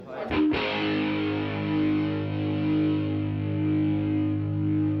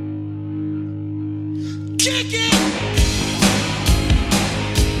Good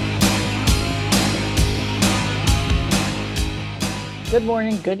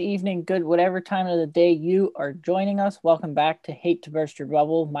morning, good evening, good whatever time of the day you are joining us. Welcome back to Hate to Burst Your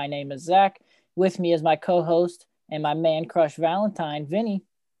Bubble. My name is Zach. With me is my co-host and my man crush Valentine, Vinny.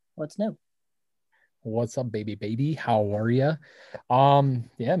 What's new? What's up, baby? How are you?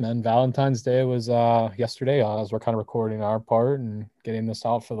 Yeah, man. Valentine's Day was yesterday, as we're kind of recording our part and getting this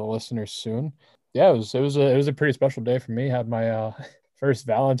out for the listeners soon. Yeah, it was a pretty special day for me. Had my first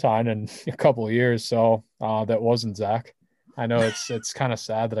Valentine in a couple of years, so that wasn't Zach. I know it's kind of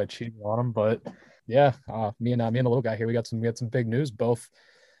sad that I cheated on him, but yeah, me and the little guy here, we had some big news. Both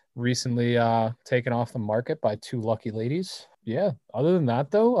recently taken off the market by two lucky ladies. Yeah. Other than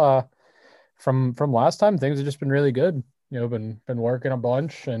that, though, from last time, things have just been really good. Been working a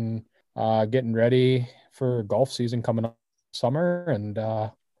bunch and getting ready for golf season coming up summer, and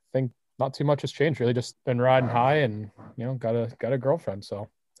I think not too much has changed. Really, just been riding high, and got a girlfriend, so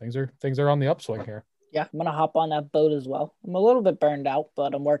things are on the upswing here. Yeah, I'm gonna hop on that boat as well. I'm a little bit burned out,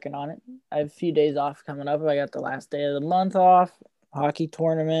 but I'm working on it. I have a few days off coming up. I got the last day of the month off, hockey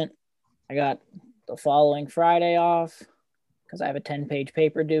tournament. I got the following Friday off because I have a 10-page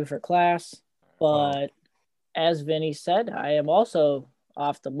paper due for class. But as Vinny said, I am also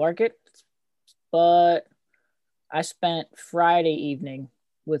off the market. But I spent Friday evening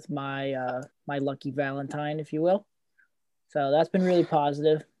with my lucky Valentine, if you will. So that's been really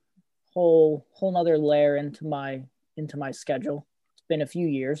positive. Whole nother layer into my schedule. It's been a few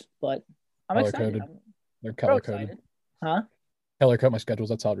years, but I'm excited. They're color coded. Huh? Color code my schedules.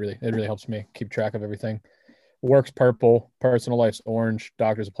 That's how it really helps me keep track of everything. Work's purple, personal life's orange,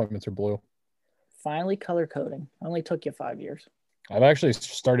 doctor's appointments are blue. Finally color coding. Only took you 5 years. I've actually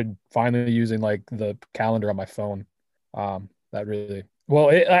started finally using like the calendar on my phone. That really well.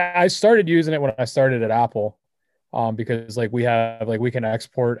 I started using it when I started at Apple. Because we can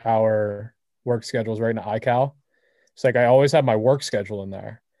export our work schedules right into iCal. It's like I always have my work schedule in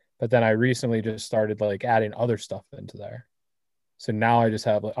there, but then I recently just started like adding other stuff into there. So now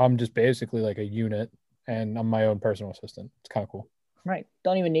I'm just basically like a unit, and I'm my own personal assistant. It's kind of cool. Right.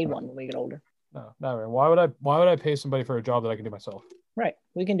 Don't even need one when we get older. No, never. Why would I pay somebody for a job that I can do myself? Right.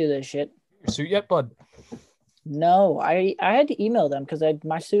 We can do this shit. Your suit yet, bud? No, I had to email them because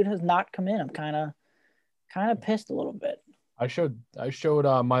my suit has not come in. I'm kind of pissed a little bit. I showed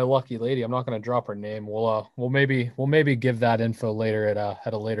my lucky lady. I'm not going to drop her name. We'll maybe give that info later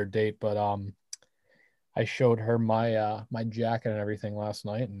at a later date. But I showed her my jacket and everything last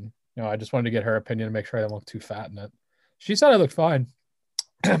night, and I just wanted to get her opinion to make sure I didn't look too fat in it. She said I looked fine.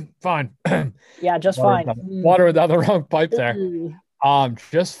 Fine. Yeah, just fine. Water down the wrong pipe there.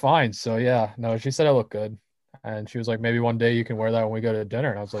 Just fine. So yeah, no, she said I look good, and she was like, maybe one day you can wear that when we go to dinner.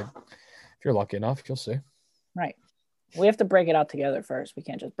 And I was like, if you're lucky enough, you'll see. Right. We have to break it out together first. We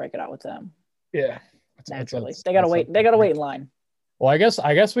can't just break it out with them. Yeah. Naturally. They gotta wait. They gotta wait in line. Well, I guess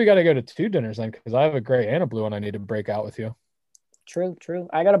we gotta go to two dinners then, because I have a gray and a blue one I need to break out with you. True.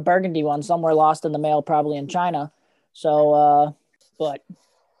 I got a burgundy one somewhere lost in the mail, probably in China. So but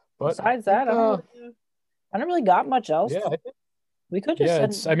besides that, I don't really got much else. Yeah. We could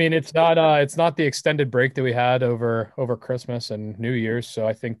just it's not the extended break that we had over Christmas and New Year's. So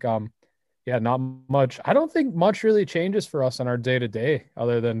I think yeah, not much. I don't think much really changes for us on our day to day,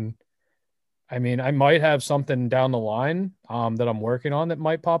 other than, I might have something down the line that I'm working on that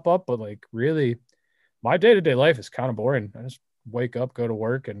might pop up, but like really, my day to day life is kind of boring. I just wake up, go to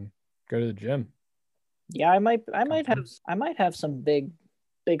work, and go to the gym. Yeah, I might have some big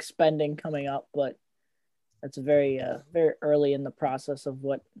spending coming up, but that's very very early in the process of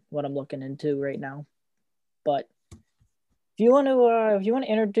what I'm looking into right now. But if you want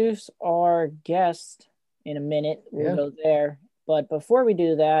to introduce our guest in a minute, we'll go there. But before we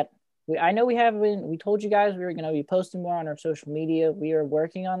do that, we told you guys we were going to be posting more on our social media. We are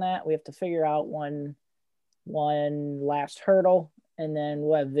working on that. We have to figure out one last hurdle, and then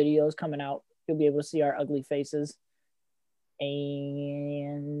we'll have videos coming out. You'll be able to see our ugly faces,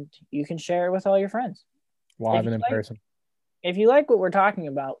 and you can share it with all your friends. Live and in person. If you like what we're talking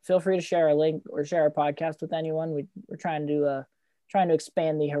about, feel free to share a link or share our podcast with anyone. We're trying to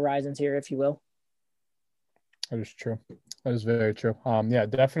expand the horizons here, if you will. That is true. That is very true. Yeah,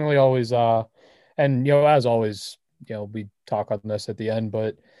 definitely always. And as always, we talk on this at the end,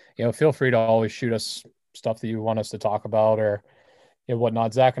 but feel free to always shoot us stuff that you want us to talk about or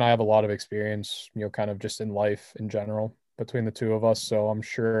whatnot. Zach and I have a lot of experience, kind of just in life in general between the two of us. So I'm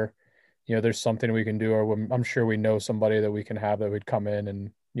sure there's something we can do, or I'm sure we know somebody that we can have that would come in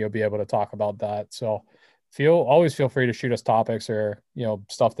and be able to talk about that. So always feel free to shoot us topics or,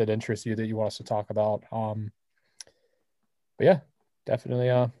 stuff that interests you that you want us to talk about. But yeah,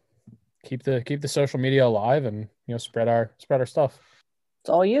 definitely keep the social media alive and, spread our stuff. It's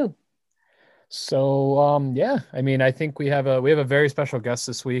all you. So yeah, I mean, I think we have a very special guest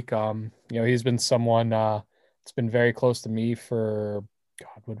this week. He's been someone that's been very close to me for,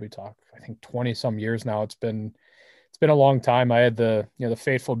 God, would we talk? I think 20 some years now. It's been a long time. I had the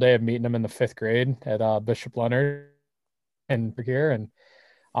fateful day of meeting him in the fifth grade at Bishop Leonard and here, and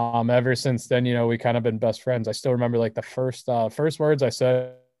ever since then, we kind of been best friends. I still remember like the first words I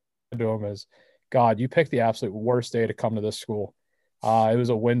said to him is, "God, you picked the absolute worst day to come to this school." It was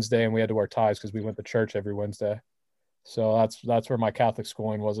a Wednesday, and we had to wear ties because we went to church every Wednesday. So that's where my Catholic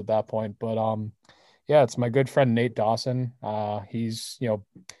schooling was at that point. But yeah, it's my good friend Nate Dawson. He's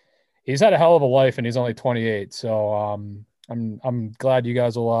had a hell of a life, and he's only 28. So I'm glad you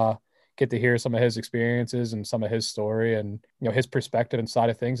guys will get to hear some of his experiences and some of his story and his perspective and side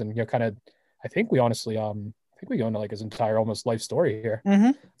of things, and kind of I think we honestly go into like his entire almost life story here.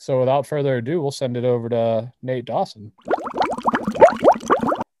 Mm-hmm. So without further ado, we'll send it over to Nate Dawson.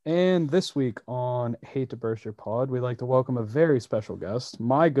 And this week on Hate to Burst Your Pod, we'd like to welcome a very special guest,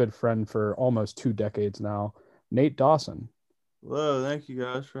 my good friend for almost 2 decades now, Nate Dawson. Hello, thank you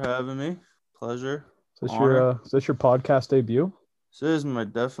guys for having me. Pleasure. Is this your podcast debut? This is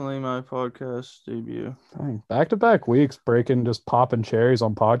definitely my podcast debut. Dang, back-to-back weeks just popping cherries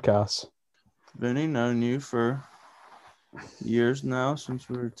on podcasts. Vinny, known you for years now, since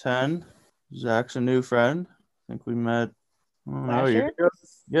we were 10. Zach's a new friend. I think we met, Last a year ago.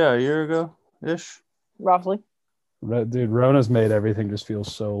 Yeah, a year ago-ish. Roughly. Dude, Rona's made everything just feel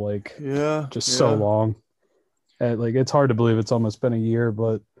so so long. And it's hard to believe it's almost been a year,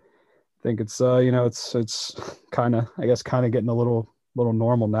 but I think it's it's kind of getting a little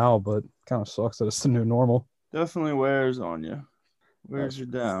normal now, but kind of sucks that it's the new normal. Definitely wears on you. Wears you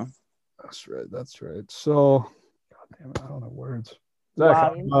down. That's right. So, God damn it, I don't know words.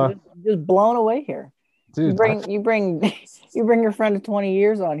 Zach, wow, just blown away here. Dude, you bring your friend of 20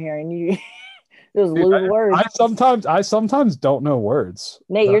 years on here, and you just lose words. I sometimes don't know words.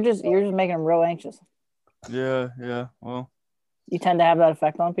 Nate, you're just making them real anxious. Yeah. Well, you tend to have that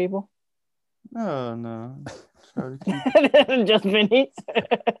effect on people. No. Just Vinny.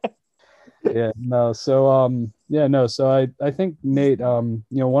 Yeah, no. So So I think Nate,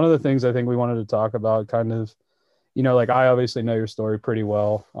 one of the things I think we wanted to talk about, kind of, I obviously know your story pretty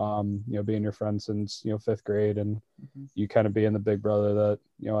well. Being your friend since fifth grade, and you kind of being the big brother that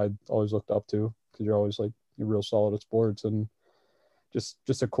I always looked up to, because you're always you're real solid at sports and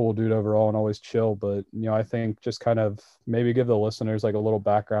just a cool dude overall and always chill. But I think just kind of maybe give the listeners a little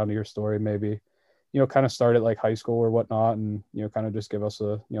background to your story, maybe kind of start at high school or whatnot, and kind of just give us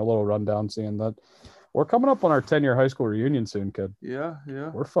a little rundown, seeing that we're coming up on our 10-year high school reunion soon, kid. Yeah.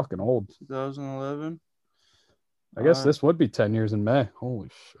 We're fucking old. 2011. I guess this would be 10 years in May. Holy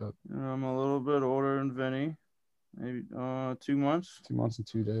shit. I'm a little bit older than Vinny. Maybe 2 months. 2 months and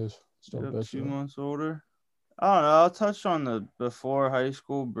 2 days. Still 2 months older. I don't know. I'll touch on the before high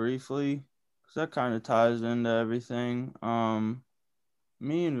school briefly, because that kind of ties into everything.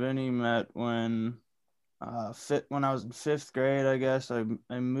 Me and Vinny met when I was in fifth grade, I guess.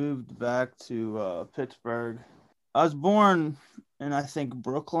 I moved back to Pittsburgh. I was born in, I think,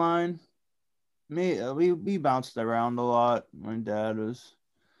 Brookline. We bounced around a lot. My dad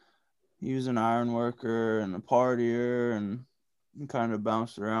he was an iron worker and a partier, and kind of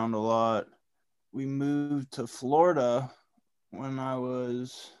bounced around a lot. We moved to Florida when I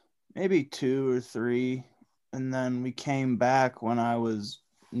was maybe 2 or 3, and then we came back when I was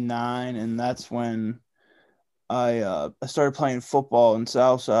 9, and that's when I started playing football in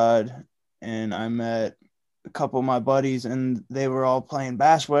Southside, and I met a couple of my buddies, and they were all playing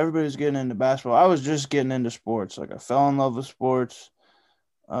basketball. Everybody was getting into basketball. I was just getting into sports. I fell in love with sports.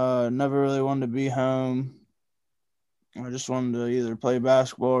 Never really wanted to be home. I just wanted to either play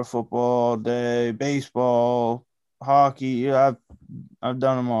basketball or football all day, baseball, hockey. Yeah, I've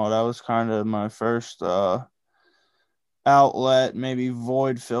done them all. That was kind of my first outlet, maybe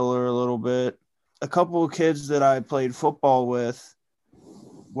void filler a little bit. A couple of kids that I played football with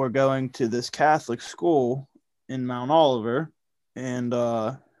were going to this Catholic school in Mount Oliver, and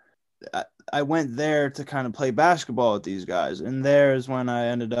I went there to kind of play basketball with these guys, and there's when I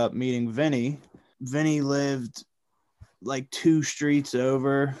ended up meeting Vinny. Vinny lived 2 streets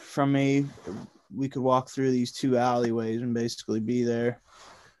over from me. We could walk through these 2 alleyways and basically be there.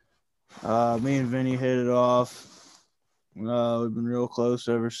 Me and Vinny hit it off. We've been real close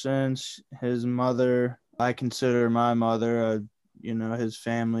ever since. His mother, I consider my mother. his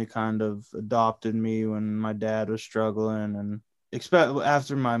family kind of adopted me when my dad was struggling, and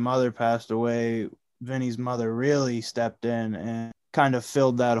after my mother passed away, Vinny's mother really stepped in and kind of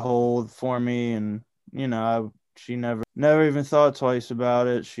filled that hole for me. And she never even thought twice about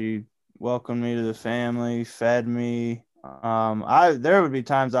it. She welcomed me to the family, fed me. There would be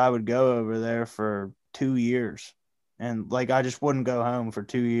times I would go over there for 2 years, and like I just wouldn't go home for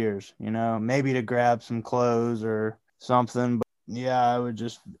 2 years, maybe to grab some clothes or something. But yeah,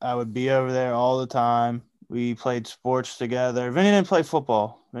 I would be over there all the time. We played sports together. Vinny didn't play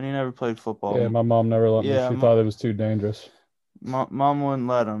football. Vinny never played football. Yeah, my mom never let me. Yeah, She thought it was too dangerous. Mom wouldn't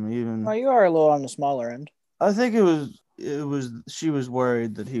let him even. Well, you are a little on the smaller end. I think it was she was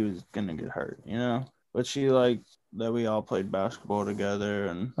worried that he was gonna get hurt, But she liked that we all played basketball together,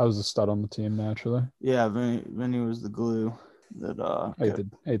 and I was a stud on the team naturally. yeah, Vinny was the glue that I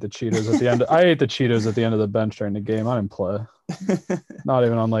ate the Cheetos at the end. I ate the Cheetos at the end of the bench during the game. I didn't play. Not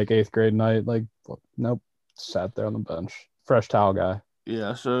even on like 8th grade night. Like, nope. Sat there on the bench. Fresh towel guy.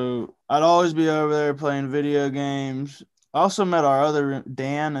 Yeah, so I'd always be over there playing video games. I also met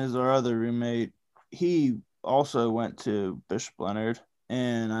Dan is our other roommate. He also went to Bishop Leonard,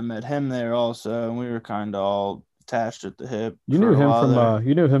 and I met him there also, and we were kind of all attached at the hip. You knew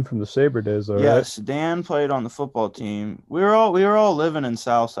him from the Sabre days, though, yes, right? Dan played on the football team. We were all living in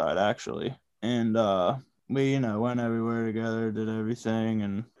Southside actually, and we went everywhere together, did everything,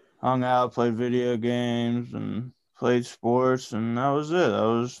 and hung out, played video games, and played sports, and that was it. That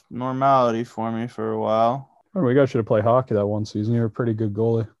was normality for me for a while. Oh, we got you to play hockey that one season. You were a pretty good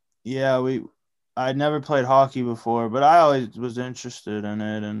goalie. Yeah, I'd never played hockey before, but I always was interested in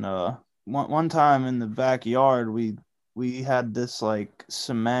it. And one time in the backyard, we had this like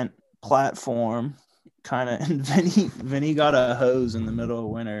cement platform, kind of, and Vinny got a hose in the middle of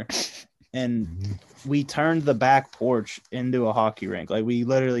winter, and we turned the back porch into a hockey rink. Like we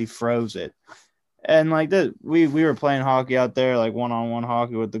literally froze it. And like that, we were playing hockey out there, like one-on-one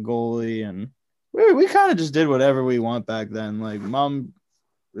hockey with the goalie, and we kind of just did whatever we want back then. Like Mom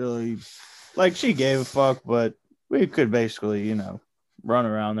really, like she gave a fuck, but we could basically, run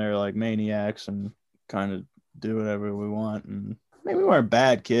around there like maniacs and kind of do whatever we want. And I mean, we weren't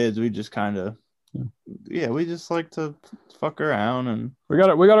bad kids. We just kind of, we just like to fuck around. And we got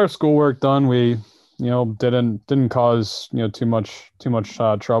our schoolwork done. We didn't cause too much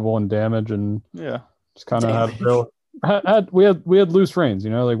trouble and damage, and just kind of we had loose reins,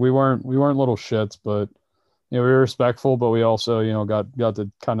 like we weren't little shits, but we were respectful, but we also got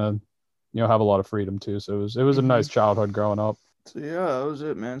to kind of have a lot of freedom too. So it was a nice childhood growing up. So yeah, that was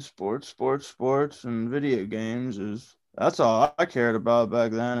it, man. Sports, and video games that's all I cared about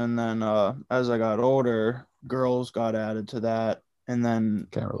back then. And then as I got older, girls got added to that, and then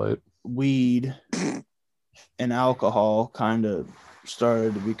can't relate. Weed and alcohol kind of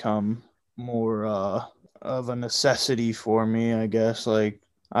started to become more of a necessity for me, I guess. Like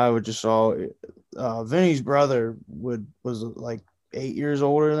I would just Vinny's brother was like 8 years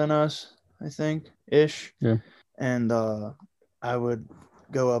older than us, I think, ish. Yeah. And I would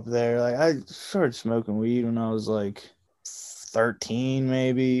go up there. Like I started smoking weed when I was like 13,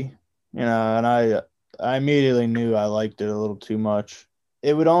 maybe, and I immediately knew I liked it a little too much.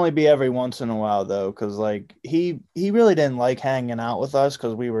 It would only be every once in a while though, because like he really didn't like hanging out with us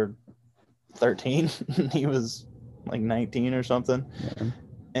because we were 13. He was like 19 or something. Yeah.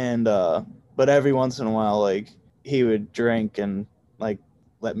 And but every once in a while, like he would drink and like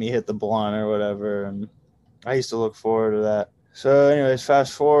let me hit the blunt or whatever, and I used to look forward to that. So anyways,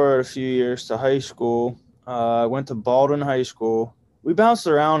 fast forward a few years to high school. I went to Baldwin High School. We bounced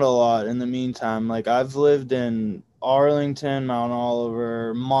around a lot in the meantime. Like I've lived in Arlington, Mount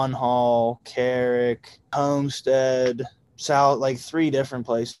Oliver, Munhall, Carrick, Homestead, South, like 3 different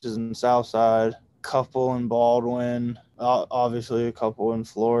places in Southside, couple in Baldwin, obviously a couple in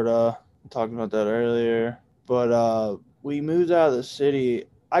Florida. I talked about that earlier. But we moved out of the city.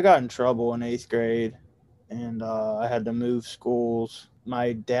 I got in trouble in 8th grade, and I had to move schools.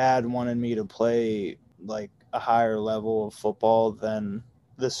 My dad wanted me to play like a higher level of football than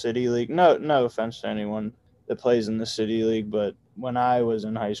the city league. No offense to anyone that plays in the city league, but when I was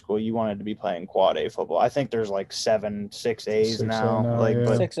in high school, you wanted to be playing quad A football. I think there's like 6As now. Like, yeah.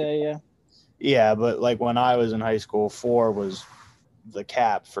 but 6A, yeah. Yeah, but like when I was in high school, 4 was the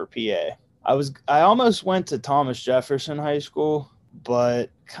cap for PA. I almost went to Thomas Jefferson High School, but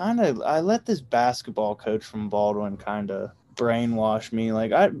I let this basketball coach from Baldwin kind of brainwash me.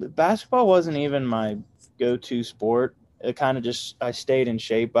 Like basketball wasn't even my go-to sport. It kind of just, I stayed in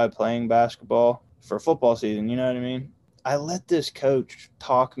shape by playing basketball for football season. You know what I mean? I let this coach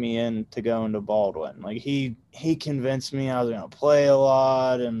talk me into going to Baldwin. Like he convinced me I was going to play a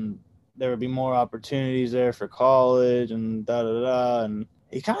lot and there would be more opportunities there for college and da da da. And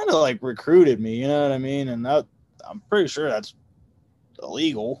he kind of like recruited me, you know what I mean? And that, I'm pretty sure that's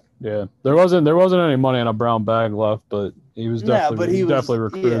illegal. Yeah, there wasn't any money in a brown bag left, but he was definitely but he was definitely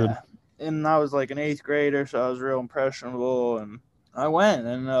recruited. Yeah. And I was like an 8th grader, so I was real impressionable. And I went,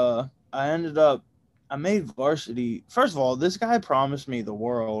 and I ended up, I made varsity. First of all, this guy promised me the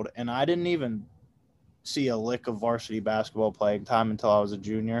world, and I didn't even see a lick of varsity basketball playing time until I was a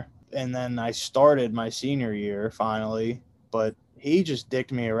junior. And then I started my senior year finally, but he just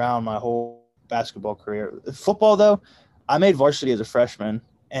dicked me around my whole basketball career. Football, though, I made varsity as a freshman,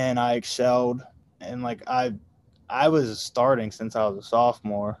 and I excelled. And like I was starting since I was a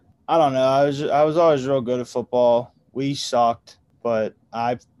sophomore. I don't know. I was always real good at football. We sucked, but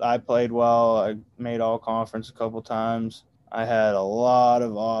I played well. I made all conference a couple times. I had a lot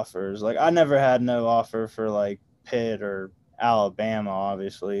of offers. Like I never had no offer for like Pitt or Alabama,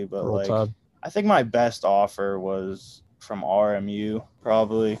 obviously, but Roll like Tide. I think my best offer was from RMU.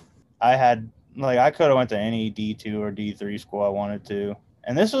 Probably I had like I could have went to any D2 or D3 school I wanted to,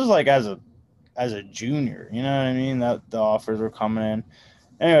 and this was like as a junior. You know what I mean? That the offers were coming in.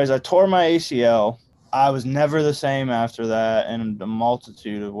 Anyways, I tore my ACL. I was never the same after that in a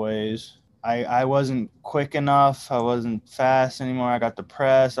multitude of ways. I wasn't quick enough. I wasn't fast anymore. I got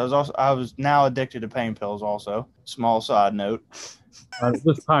depressed. I was now addicted to pain pills also. Small side note.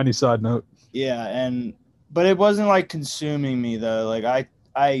 Just tiny side note. Yeah, but it wasn't like consuming me though. Like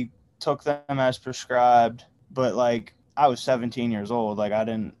I took them as prescribed, but like I was 17 years old. Like I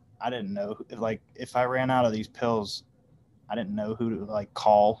didn't know if I ran out of these pills, I didn't know who to like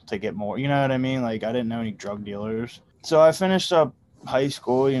call to get more. You know what I mean? Like I didn't know any drug dealers. So I finished up high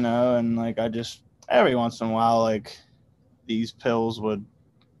school, you know, and like I just every once in a while like these pills would,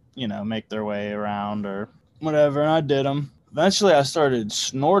 you know, make their way around or whatever, and I did them. Eventually I started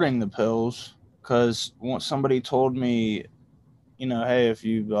snorting the pills because somebody told me, you know, hey, if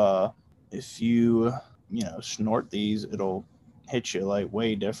you you know snort these, it'll hit you like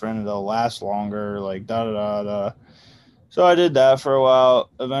way different. They'll last longer. Like da da da da. So I did that for a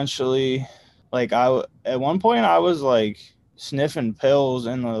while. Eventually, like at one point I was like sniffing pills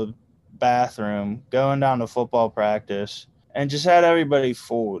in the bathroom, going down to football practice, and just had everybody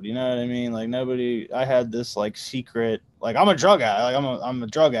fooled. You know what I mean? Like nobody. I had this like secret. Like I'm a drug addict. Like I'm a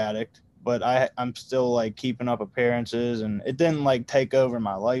drug addict, but I'm still like keeping up appearances, and it didn't like take over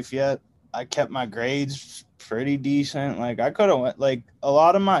my life yet. I kept my grades pretty decent. Like I could have went. Like a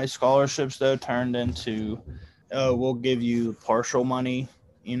lot of my scholarships though turned into, oh, we'll give you partial money.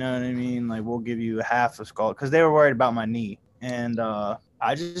 You know what I mean? Like we'll give you half a scholarship because they were worried about my knee. And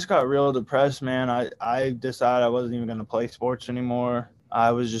I just got real depressed, man. I decided I wasn't even going to play sports anymore.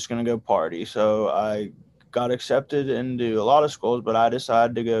 I was just going to go party. So I got accepted into a lot of schools, but I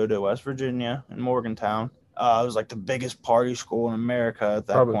decided to go to West Virginia in Morgantown. It was like the biggest party school in America at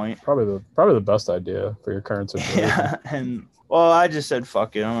that point. Probably the best idea for your current situation. Yeah, and well, I just said,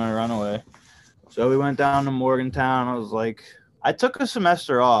 fuck it, I'm going to run away. So we went down to Morgantown. I was like, I took a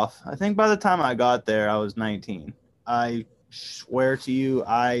semester off. I think by the time I got there, I was 19. I swear to you,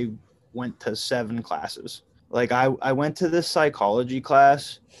 I went to 7 classes. Like I went to this psychology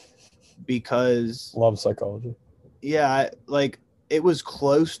class because love psychology. Yeah, like it was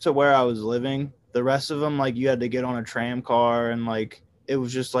close to where I was living. The rest of them, like you had to get on a tram car and like it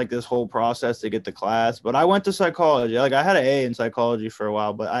was just like this whole process to get to class. But I went to psychology. Like I had an A in psychology for a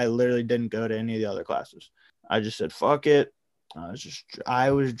while, but I literally didn't go to any of the other classes. I just said, fuck it.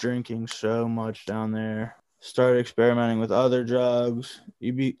 I was drinking so much down there. Started experimenting with other drugs.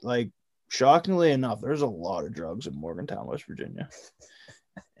 You'd be like, shockingly enough, there's a lot of drugs in Morgantown, West Virginia,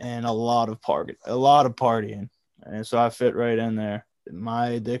 and a lot of partying. And so I fit right in there. My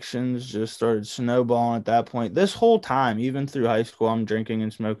addictions just started snowballing at that point. This whole time, even through high school, I'm drinking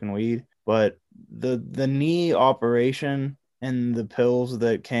and smoking weed. But the knee operation and the pills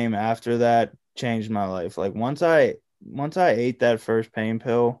that came after that changed my life. Like once I ate that first pain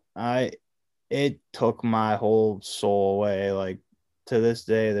pill, it took my whole soul away. Like to this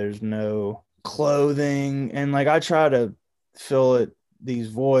day, there's no clothing, and like I try to fill these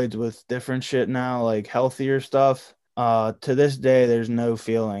voids with different shit now, like healthier stuff. To this day, there's no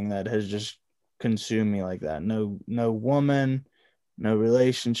feeling that has just consumed me like that. No woman, no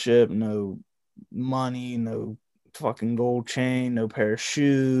relationship, no money, no fucking gold chain, no pair of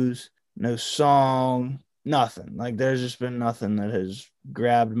shoes, no song, nothing. Like there's just been nothing that has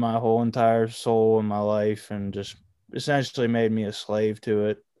grabbed my whole entire soul in my life and just essentially made me a slave to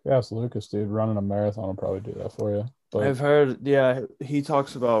it. Yeah, it's Lucas, dude. Running a marathon will probably do that for you. But I've heard, yeah, he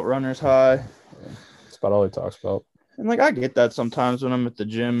talks about runner's high. that's about all he talks about. And like I get that sometimes when I'm at the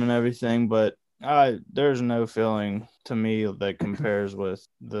gym and everything, but there's no feeling to me that compares with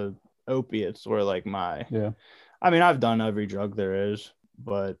the opiates where like Yeah. I mean, I've done every drug there is,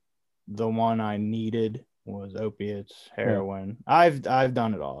 but the one I needed was opiates, heroin. I've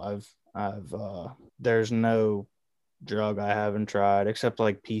done it all. I've there's no drug I haven't tried except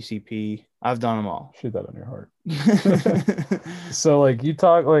like PCP. I've done them all. Shoot that on your heart. So like you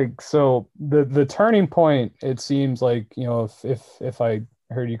talk like so the turning point, it seems like, you know, if I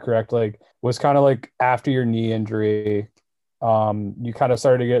heard you correct, like was kind of like after your knee injury. You kind of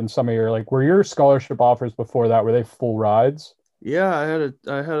started getting some of your like were your scholarship offers before that, were they full rides? Yeah, I had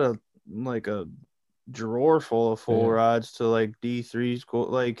a like a drawer full of full Yeah. rides to like D3 school.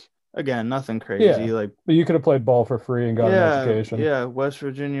 Like again, nothing crazy. Yeah. Like But you could have played ball for free and got an education. yeah, West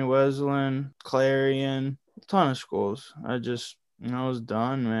Virginia Wesleyan, Clarion, a ton of schools. I was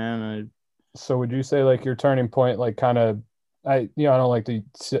done, man. So would you say like your turning point, like kind of, I don't like to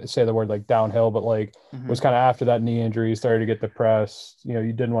say the word like downhill, but like was kind of after that knee injury, you started to get depressed. You know,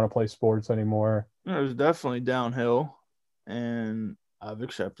 you didn't want to play sports anymore. It was definitely downhill, and I've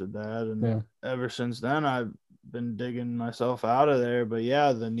accepted that. And ever since then, I've been digging myself out of there. But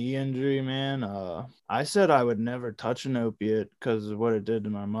yeah, the knee injury, man. I said I would never touch an opiate because of what it did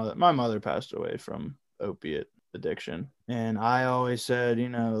to my mother. My mother passed away from opiate addiction, and I always said,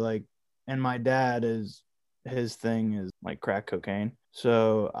 like, and my dad his thing is like crack cocaine.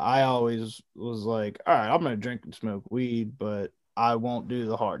 So I always was like, all right, I'm gonna drink and smoke weed, but I won't do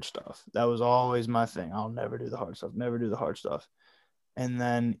the hard stuff. That was always my thing. I'll never do the hard stuff. Never do the hard stuff. And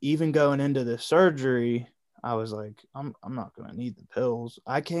then even going into the surgery, I was like, I'm not going to need the pills.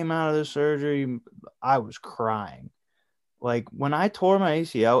 I came out of the surgery, I was crying. Like when I tore my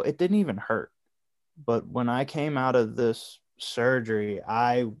ACL, it didn't even hurt. But when I came out of this surgery,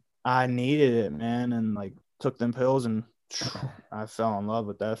 I needed it, man, and like took them pills and I fell in love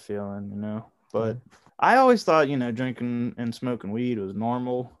with that feeling. But I always thought, drinking and smoking weed was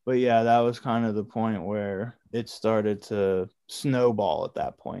normal. But yeah, that was kind of the point where it started to snowball at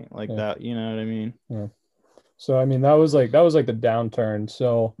that point. Like that, you know what I mean? Yeah. So, I mean, that was like the downturn.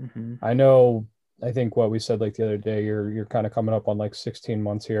 So I think what we said like the other day, you're kind of coming up on like 16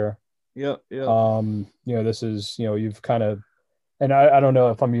 months here. Yep. This is, you've kind of, and I don't know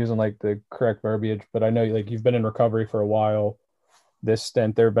if I'm using like the correct verbiage, but I know like you've been in recovery for a while. This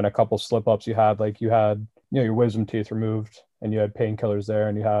stint, there have been a couple slip ups you had, like you had, your wisdom teeth removed and you had painkillers there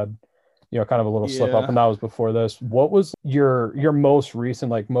and you had, kind of a little slip up, and that was before this. What was your most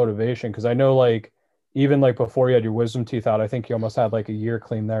recent like motivation? Because I know like even like before you had your wisdom teeth out, I think you almost had like a year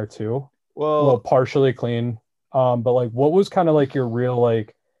clean there too. Well, partially clean. But like what was kind of like your real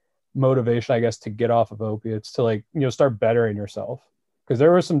like motivation, I guess, to get off of opiates, to like, start bettering yourself? Because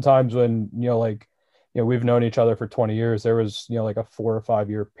there were some times when, we've known each other for 20 years. There was, like a 4 or 5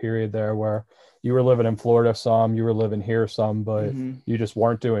 year period there where you were living in Florida some, you were living here some, but you just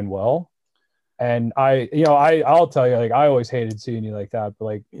weren't doing well. And I'll tell you, like, I always hated seeing you like that, but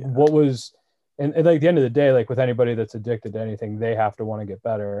like, what was, and like at the end of the day, like with anybody that's addicted to anything, they have to want to get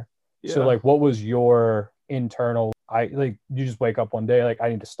better. So like, what was your internal, you just wake up one day, like, I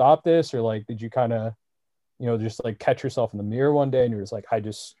need to stop this? Or like, did you kind of, just like catch yourself in the mirror one day and you're just like,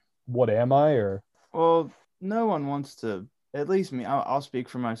 what am I? Or, well, no one wants to, at least me, I'll speak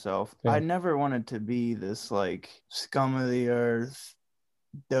for myself. Yeah. I never wanted to be this like scum of the earth,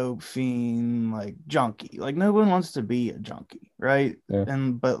 dope fiend, like junkie. Like no one wants to be a junkie, right? Yeah.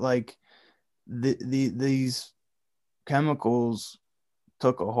 But like these chemicals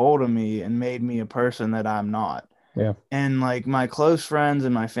took a hold of me and made me a person that I'm not. Yeah. And like my close friends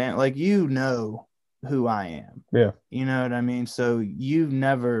and my family, like, who I am. Yeah. You know what I mean? So you've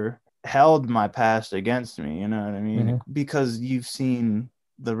never held my past against me, you know what I mean? Because you've seen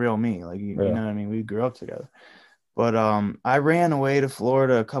the real me, like, you know what I mean? We grew up together. But I ran away to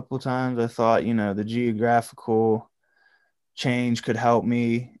Florida a couple of times. I thought, the geographical change could help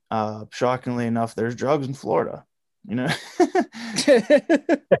me. Shockingly enough, there's drugs in Florida. Can't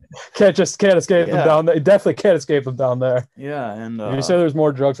escape them down there. Definitely can't escape them down there. Yeah, and you say there's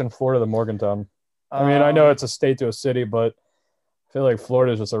more drugs in Florida than Morgantown. I mean, I know it's a state to a city, but I feel like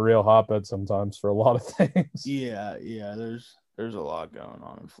Florida is just a real hotbed sometimes for a lot of things. Yeah. There's a lot going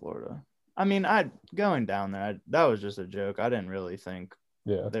on in Florida. I mean, going down there, that was just a joke. I didn't really think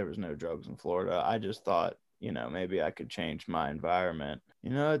there was no drugs in Florida. I just thought, maybe I could change my environment.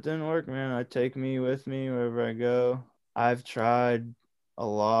 It didn't work, man. I take me with me wherever I go. I've tried a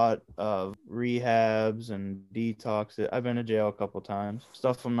lot of rehabs and detoxes. I've been to jail a couple times.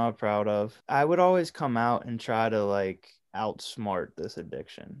 Stuff I'm not proud of. I would always come out and try to like outsmart this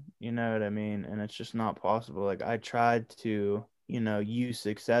addiction. You know what I mean? And it's just not possible. Like I tried to, use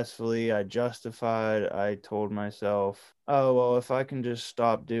successfully. I justified. I told myself, oh, well, if I can just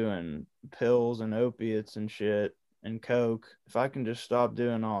stop doing pills and opiates and shit and coke, if I can just stop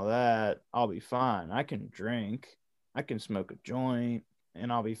doing all that, I'll be fine. I can drink. I can smoke a joint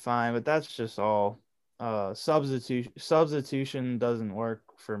and I'll be fine. But that's just all substitution doesn't work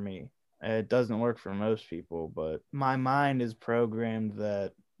for me. It doesn't work for most people, but my mind is programmed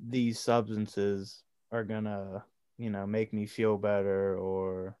that these substances are gonna, make me feel better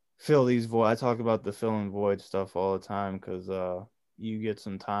or fill these void. I talk about the filling void stuff all the time because you get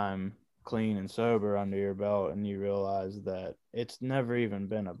some time clean and sober under your belt and you realize that it's never even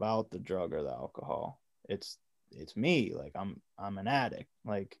been about the drug or the alcohol. It's me. Like I'm an addict.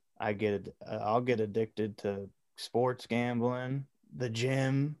 Like I'll get addicted to sports gambling, the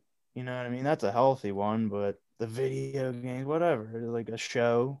gym. You know what I mean? That's a healthy one, but the video games, whatever, like a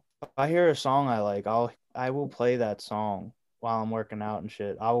show. If I hear a song I like, I will play that song while I'm working out and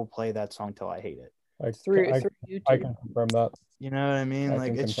shit. I will play that song till I hate it. Through I YouTube. can confirm that. You know what I mean?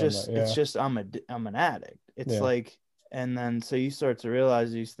 Like it's just that, yeah. it's just I'm an addict. It's like, and then so you start to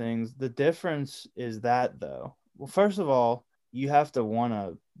realize these things. The difference is that though. Well, first of all, you have to want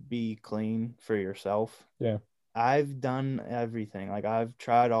to be clean for yourself. Yeah. I've done everything. Like I've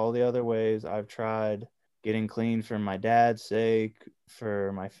tried all the other ways. I've tried getting clean for my dad's sake,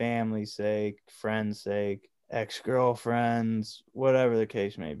 for my family's sake, friends' sake, ex-girlfriends, whatever the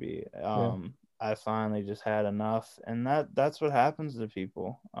case may be. I finally just had enough, and that's what happens to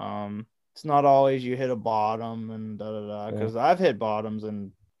people. It's not always you hit a bottom and because I've hit bottoms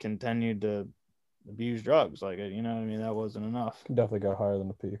and continued to abuse drugs. Like, you know what I mean? That wasn't enough. Definitely got higher than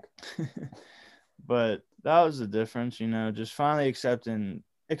the peak. But that was the difference, just finally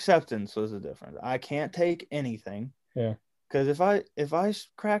acceptance was the difference. I can't take anything. Yeah. Because if I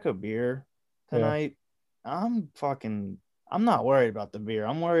crack a beer tonight, I'm not worried about the beer.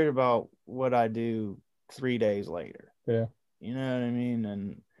 I'm worried about what I do 3 days later. Yeah. You know what I mean?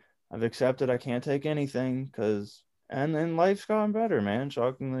 And I've accepted I can't take anything and then life's gotten better, man.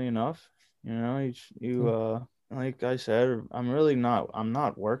 Shockingly enough, like I said, I'm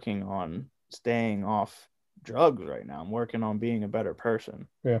not working on staying off drugs right now. I'm working on being a better person.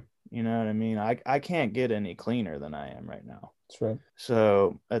 Yeah. You know what I mean? I can't get any cleaner than I am right now. That's right.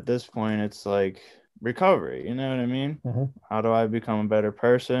 So at this point, it's like recovery. You know what I mean? Mm-hmm. How do I become a better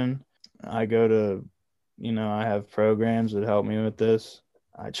person? I go to, I have programs that help me with this.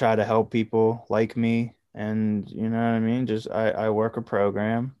 I try to help people like me. And you know what I mean? Just I work a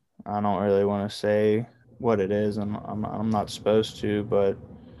program. I don't really want to say what it is, and I'm not supposed to, but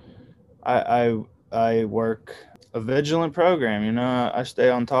I work a vigilant program. I stay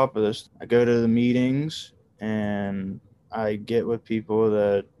on top of this. I go to the meetings and I get with people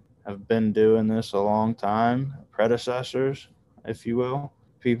that have been doing this a long time, predecessors, if you will.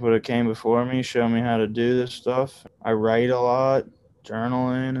 People that came before me show me how to do this stuff. I write a lot,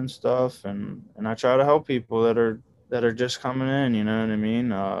 journaling and stuff, and I try to help people that are just coming in, you know what I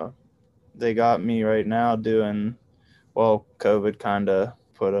mean? They got me right now doing, well, COVID kind of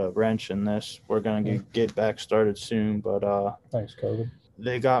put a wrench in this. We're going to get back started soon, but thanks, COVID.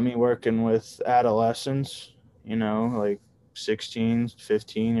 They got me working with adolescents, like 16,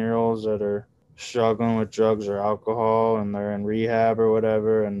 15-year-olds that are struggling with drugs or alcohol and they're in rehab or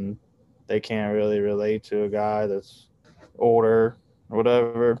whatever, and they can't really relate to a guy that's older or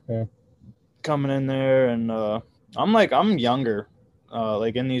whatever. Yeah. Coming in there, and I'm younger.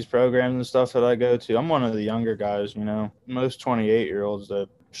 Like in these programs and stuff that I go to, I'm one of the younger guys, Most 28-year-olds that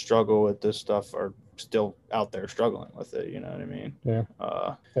struggle with this stuff are still out there struggling with it, you know what I mean? Yeah.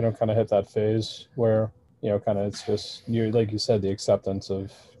 They don't kind of hit that phase where, kind of it's just, like you said, the acceptance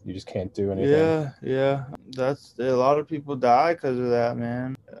of you just can't do anything. Yeah. That's a lot of people die because of that,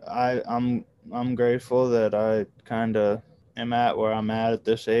 man. I'm grateful that I kind of am at where I'm at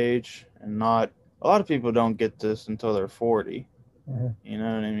this age, and not a lot of people don't get this until they're 40. Mm-hmm. You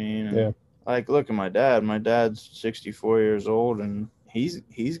know what I mean? And yeah. Like, look at my dad. My dad's 64 years old, and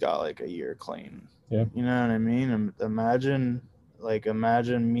he's got like a year clean. Yeah. You know what I mean? And imagine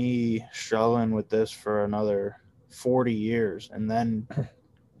me struggling with this for another 40 years and then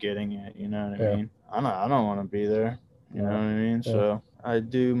getting it. You know what I mean? I don't want to be there. You know what I mean? Yeah. So I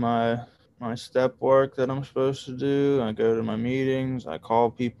do my step work that I'm supposed to do. I go to my meetings. I call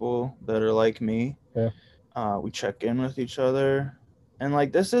people that are like me. Yeah. We check in with each other. And,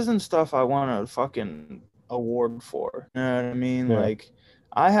 like, this isn't stuff I want a fucking award for. You know what I mean? Yeah. Like,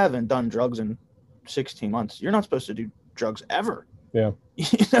 I haven't done drugs in 16 months. You're not supposed to do drugs ever. Yeah.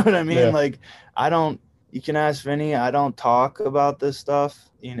 You know what I mean? Yeah. Like, you can ask Vinny, I don't talk about this stuff.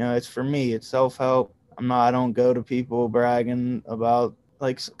 You know, it's for me, it's self-help. I don't go to people bragging about,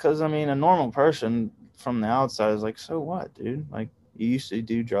 like, because, I mean, a normal person from the outside is like, so what, dude? Like, you used to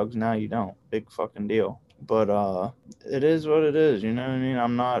do drugs, now you don't. Big fucking deal. But it is what it is, you know what I mean?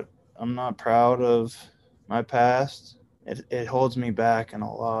 I'm not proud of my past. It holds me back in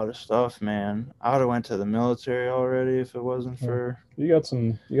a lot of stuff, man. I would have went to the military already if it wasn't for. You got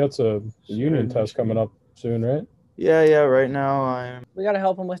a union test coming up soon, right? Yeah. Right now We got to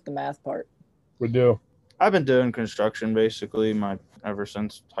help him with the math part. We do. I've been doing construction basically ever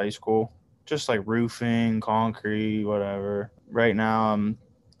since high school, just like roofing, concrete, whatever. Right now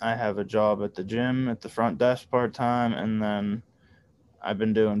I have a job at the gym at the front desk part time, and then I've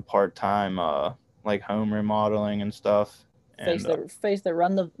been doing part time like home remodeling and stuff. Face that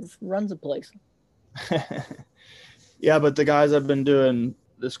runs the place. Yeah, but the guys I've been doing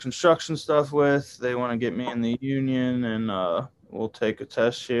this construction stuff with, they want to get me in the union, and we'll take a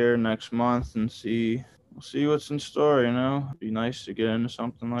test here next month and we'll see what's in store, you know. It'd be nice to get into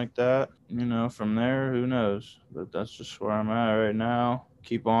something like that. You know, from there, who knows? But that's just where I'm at right now.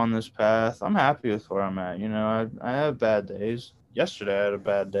 Keep on this path. I'm happy with where I'm at. You know, I have bad days. Yesterday I had a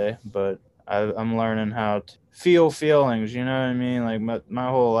bad day, but I'm learning how to feel feelings, you know what I mean? Like my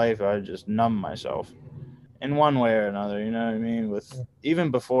whole life I just numb myself in one way or another, you know what I mean? With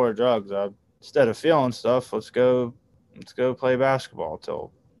even before drugs, instead of feeling stuff, let's go play basketball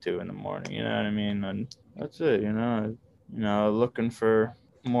till 2 a.m, you know what I mean? And that's it, you know, looking for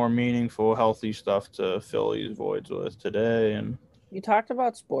more meaningful, healthy stuff to fill these voids with today. And you talked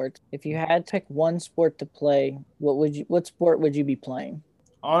about sports. If you had to pick one sport to play, what sport would you be playing?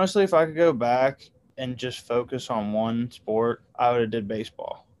 Honestly, if I could go back and just focus on one sport, I would have did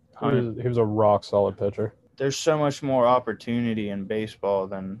baseball. He was a rock solid pitcher. There's so much more opportunity in baseball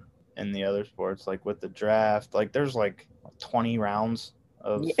than in the other sports. Like with the draft, like there's like 20 rounds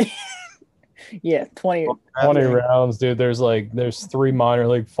of. Yeah, 20 rounds, dude. There's 3 minor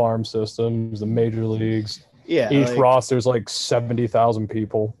league farm systems, the major leagues. Yeah, each roster's like 70,000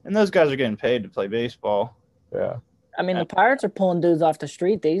 people, and those guys are getting paid to play baseball. Yeah. I mean, the Pirates are pulling dudes off the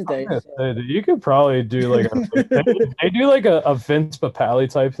street these days. You could probably do like they do like a Vince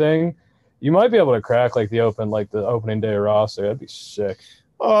Papale type thing. You might be able to crack like the opening day roster. That'd be sick.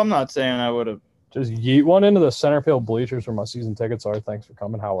 Oh, I'm not saying I would have. Just yeet one into the center field bleachers where my season tickets are. Thanks for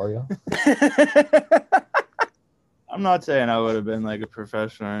coming. How are you? I'm not saying I would have been like a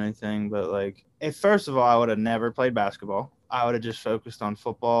professional or anything, but like, first of all, I would have never played basketball. I would have just focused on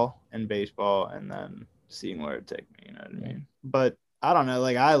football and baseball, and then seeing where it'd take me. You know what I mean? But I don't know.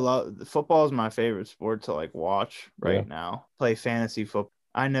 Like, football is my favorite sport to like watch right now. Play fantasy football.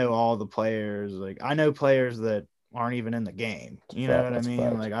 I know all the players. Like, I know players that aren't even in the game. You know what I mean?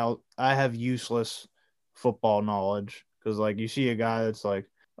 Fact. Like, I have useless football knowledge because like you see a guy that's like,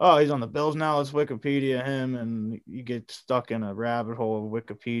 oh, he's on the Bills now, let's Wikipedia him, and you get stuck in a rabbit hole of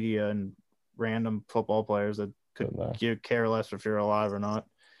Wikipedia and random football players that could care less if you're alive or not.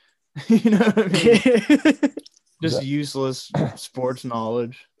 You know what I mean? Just useless sports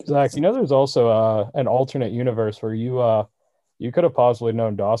knowledge. Zach, you know there's also an alternate universe where you could have possibly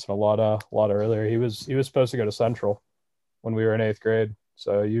known Dawson a lot earlier. He was supposed to go to Central when we were in 8th grade.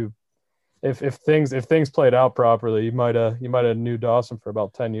 So if things played out properly, you might have knew Dawson for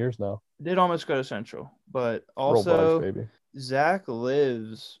about 10 years now. Did almost go to Central, but also life, baby. Zach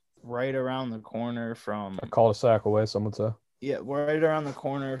lives right around the corner from a cul-de-sac away, some would say. Yeah, right around the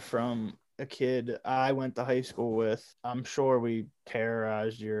corner from a kid I went to high school with. I'm sure we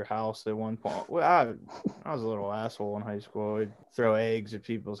terrorized your house at one point. Well, I was a little asshole in high school. I'd throw eggs at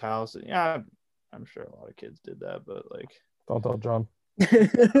people's houses. Yeah, I'm sure a lot of kids did that, but like, don't tell John.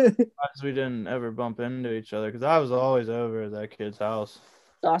 We didn't ever bump into each other because I was always over at that kid's house.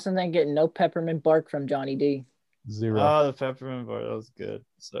 Dawson ain't getting no peppermint bark from Johnny D. 0. Oh, the peppermint bark, that was good.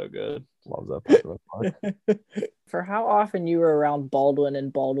 So good. Love that peppermint bark. For how often you were around Baldwin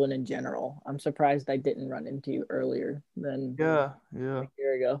and Baldwin in general, I'm surprised I didn't run into you earlier than a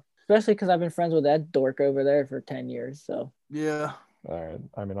year ago. Especially because I've been friends with that dork over there for 10 years. So yeah. All right.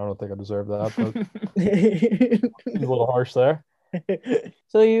 I mean, I don't think I deserve that, but a little harsh there.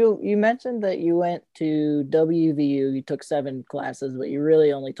 So you mentioned that you went to WVU, you took 7 classes, but you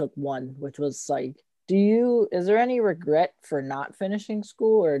really only took 1, which was psych. Is there any regret for not finishing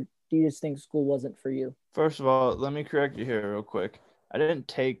school, or do you just think school wasn't for you? First of all, let me correct you here real quick. I didn't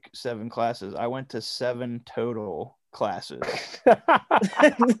take 7 classes. I went to 7 total classes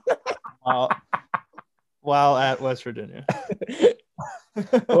while at West Virginia.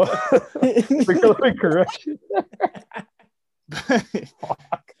 Really correction.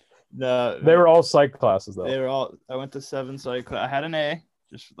 No, They were all psych classes though. they were all. I went to 7 psych. I had an A.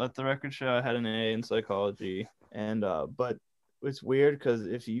 Just let the record show I had an A in psychology. And but it's weird because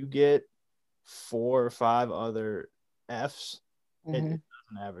if you get 4 or 5 other Fs, it doesn't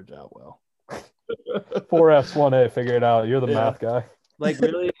average out well. 4 Fs, 1 A. Figure it out. You're the math guy. Like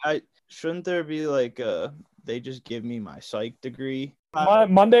really, shouldn't there be like they just give me my psych degree?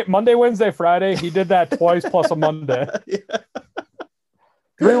 Monday, Wednesday, Friday. He did that twice plus a Monday. Yeah.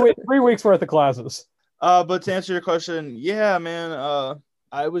 3 weeks worth of classes. But to answer your question, yeah, man.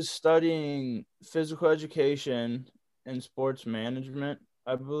 I was studying physical education and sports management,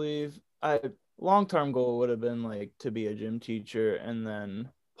 I believe. Long-term goal would have been like to be a gym teacher and then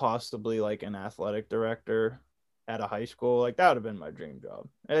possibly like an athletic director at a high school. Like that would have been my dream job.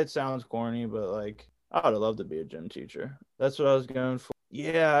 It sounds corny, but like I would have loved to be a gym teacher. That's what I was going for.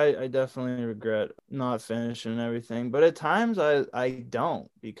 Yeah, I definitely regret not finishing and everything. But at times I don't,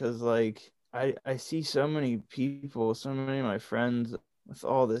 because like I see so many people, so many of my friends with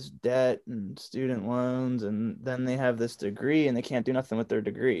all this debt and student loans, and then they have this degree and they can't do nothing with their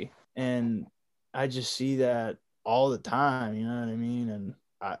degree. And I just see that all the time, you know what I mean? And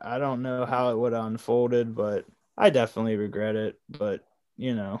I don't know how it would have unfolded, but I definitely regret it. But,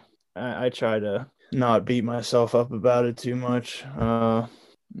 you know, I try to not beat myself up about it too much.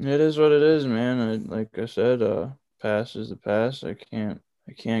 It is what it is, man. Like I said, past is the past. I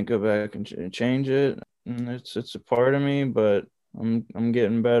can't go back and change it. And it's a part of me, but I'm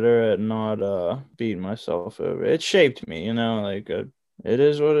getting better at not beating myself over. It shaped me, you know, like it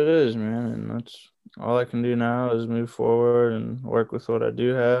is what it is, man. And that's all I can do now is move forward and work with what I do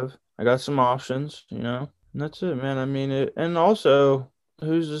have. I got some options, you know, and that's it, man. I mean it. And also,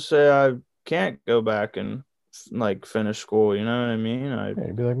 who's to say I can't go back and like finish school, you know what I mean?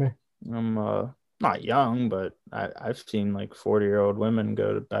 Hey, be like me. I'm not young, but I've seen like 40-year-old women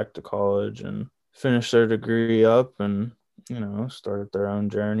go back to college and finish their degree up and, you know, start their own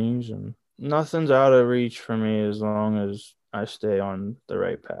journeys. And nothing's out of reach for me as long as I stay on the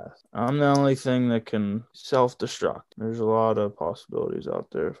right path. I'm the only thing that can self-destruct. There's a lot of possibilities out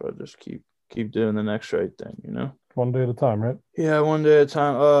there if I just keep doing the next right thing, you know? One day at a time, right? Yeah, one day at a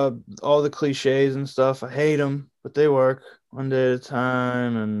time. All the cliches and stuff, I hate them, but they work. One day at a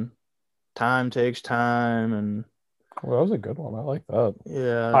time, and time takes time, and Well, that was a good one. I like that.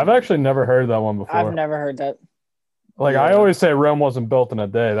 yeah. I've actually never heard that one before. I've never heard that. Like Yeah. I always say, Rome wasn't built in a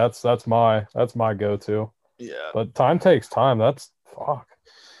day. That's my go-to. Yeah. But time takes time. That's fuck.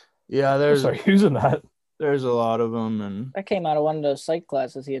 Yeah, there's Start using that. a lot of them, and That came out of one of those psych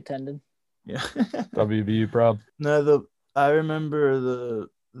classes he attended. yeah. WVU proud. No, I remember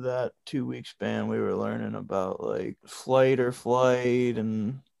that 2-week span we were learning about like flight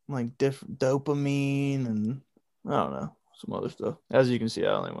and like different dopamine and I don't know, some other stuff. As you can see,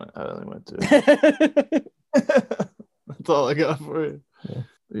 I only went to that's all I got for you.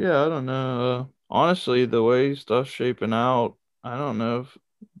 Yeah, I don't know. Honestly, the way stuff's shaping out, I don't know if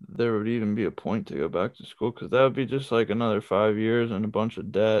there would even be a point to go back to school, because that would be just like another 5 years and a bunch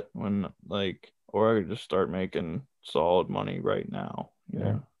of debt or I could just start making solid money right now. You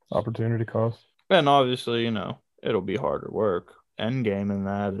know? Opportunity cost. And obviously, you know, it'll be harder work. End game in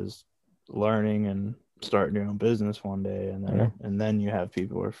that is learning and starting your own business one day, and then you have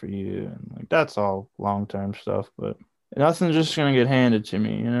people work for you, and like that's all long-term stuff, but nothing's just gonna get handed to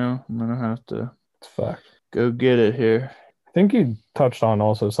me, you know. I'm gonna have to Fact. go get it here. I think you touched on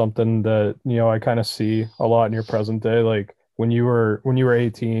also something that, you know, I kind of see a lot in your present day, like when you were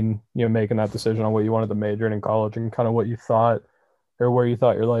 18, you know, making that decision on what you wanted to major in college and kind of what you thought or where you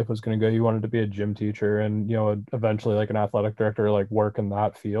thought your life was going to go. You wanted to be a gym teacher and, you know, eventually like an athletic director, like work in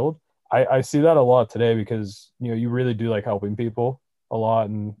that field. I see that a lot today because, you know, you really do like helping people a lot.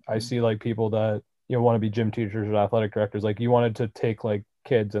 And I see like people that, you know, want to be gym teachers or athletic directors. Like you wanted to take like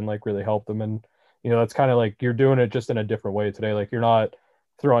kids and like really help them. And, you know, that's kind of like you're doing it just in a different way today. Like you're not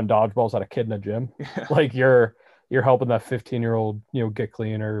throwing dodgeballs at a kid in a gym. Yeah. Like you're helping that 15-year-old, you know, get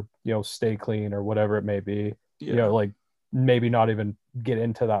clean or, you know, stay clean or whatever it may be. Yeah. You know, like maybe not even get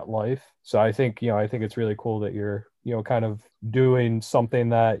into that life. So I think it's really cool that you're, you know, kind of doing something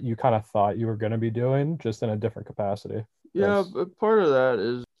that you kind of thought you were going to be doing just in a different capacity. Yeah, but part of that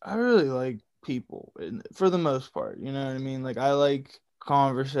is I really like people for the most part, you know what I mean? Like I like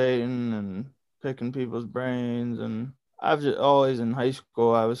conversating and picking people's brains, and I've just always in high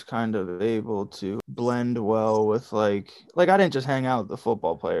school I was kind of able to blend well with like I didn't just hang out with the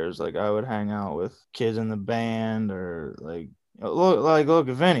football players. Like I would hang out with kids in the band or like look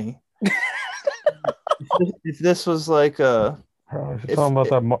at Vinny. If this was like You're If talking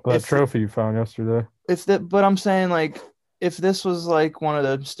about that if trophy you found yesterday. if that, but I'm saying like if this was like one of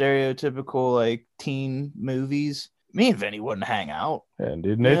the stereotypical like teen movies, me and Vinny wouldn't hang out. Yeah, dude.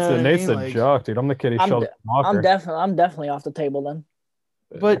 You know what I Nate's mean? a Like, jock, dude. I'm the kid he I'm shoved de- in the locker. I'm definitely off the table then.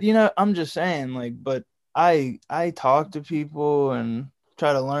 but I'm just saying like, but I talk to people and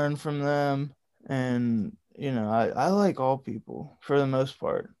try to learn from them, and I like all people for the most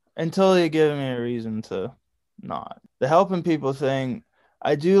part until they give me a reason to not. The helping people thing,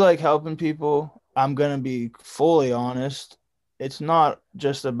 I do like helping people. I'm gonna be fully honest. It's not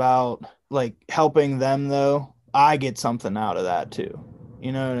just about like helping them though. I get something out of that too.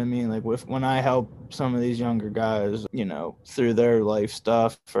 You know what I mean? Like when I help some of these younger guys, through their life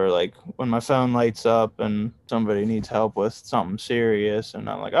stuff, or like when my phone lights up and somebody needs help with something serious, and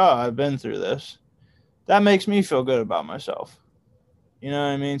I'm like, oh, I've been through this. That makes me feel good about myself. You know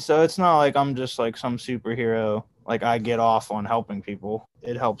what I mean? So it's not like I'm just like some superhero. Like I get off on helping people.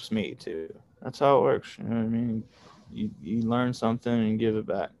 It helps me too. That's how it works. You know what I mean? You learn something and give it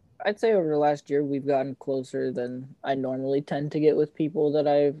back. I'd say over the last year we've gotten closer than I normally tend to get with people that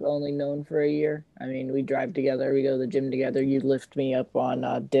I've only known for a year. I mean, we drive together, we go to the gym together. You lift me up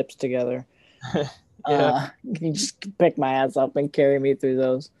on dips together. Yeah. You just pick my ass up and carry me through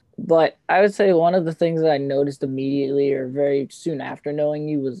those. But I would say one of the things that I noticed immediately or very soon after knowing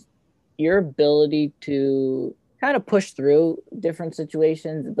you was your ability to kind of push through different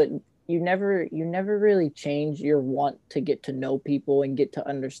situations, but you never really change your want to get to know people and get to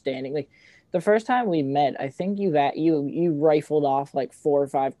understanding. Like the first time we met, I think you rifled off like 4 or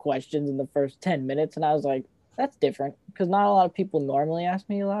 5 questions in the first 10 minutes, and I was like, that's different because not a lot of people normally ask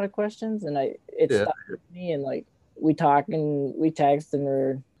me a lot of questions, and it Yeah. stuck with me. And like we talk and we text and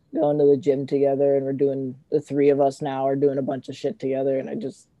we're going to the gym together, and we're doing the three of us now are doing a bunch of shit together, and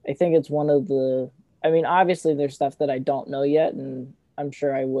I think it's one of the. I mean, obviously there's stuff that I don't know yet, and I'm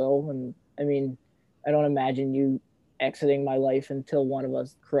sure I will. And I mean, I don't imagine you exiting my life until one of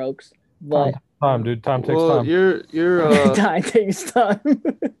us croaks, but Time, dude. Time takes Well, time. you're time takes time.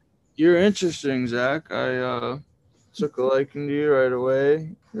 you're interesting, Zach. I took a liking to you right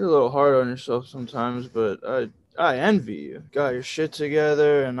away. You're a little hard on yourself sometimes, but I envy you. Got your shit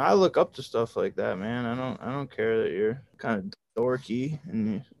together, and I look up to stuff like that, man. I don't care that you're kind of dorky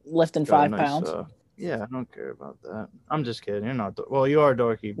and you Lifting got a five nice pounds. yeah, I don't care about that. I'm just kidding. You're not well, you are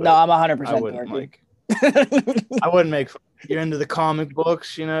dorky, No, but I'm I 100% wouldn't dorky. I wouldn't make fun. You're into the comic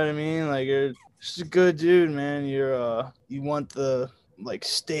books, you know what I mean? Like you're just a good dude, man. You want the like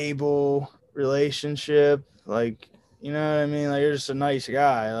stable relationship, like you know what I mean? Like you're just a nice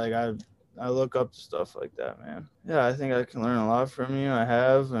guy. Like I look up to stuff like that, man. Yeah, I think I can learn a lot from you. I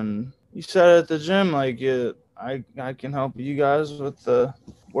have, and you said at the gym, like I can help you guys with the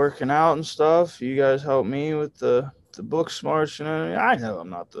working out and stuff. You guys help me with the book smarts. You know, I know I'm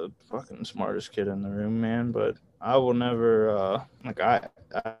not the fucking smartest kid in the room, man, but I will never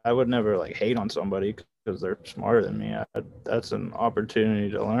I would never like hate on somebody because they're smarter than me. That's an opportunity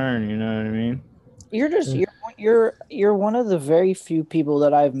to learn. You know what I mean? You're just you're one of the very few people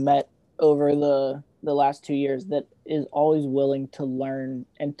that I've met over the last 2 years that is always willing to learn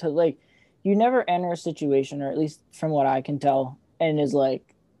and to like you never enter a situation, or at least from what I can tell, and is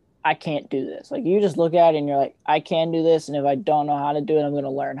like, I can't do this. Like you just look at it and you're like, I can do this, and if I don't know how to do it, I'm going to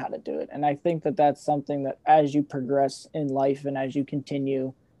learn how to do it. And I think that that's something that as you progress in life and as you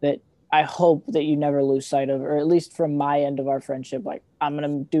continue, that I hope that you never lose sight of, or at least from my end of our friendship, like I'm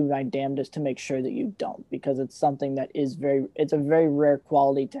going to do my damnedest to make sure that you don't, because it's something that it's a very rare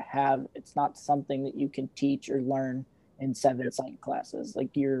quality to have. It's not something that you can teach or learn in 7 psych classes.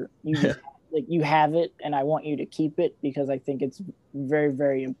 Like you just like you have it, and I want you to keep it because I think it's very,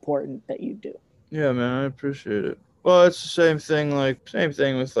 very important that you do. Yeah, man, I appreciate it. Well, it's the same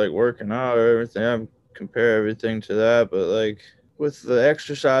thing with like working out or everything. I compare everything to that, but like with the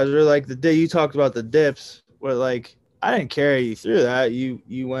exercise or like the day you talked about the dips, where like I didn't carry you through that.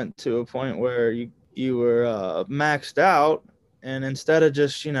 You went to a point where you were maxed out, and instead of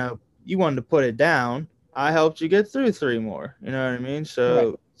just you wanted to put it down, I helped you get through three more. You know what I mean? So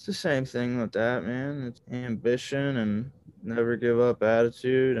Right. it's the same thing with that, man. It's ambition and never give up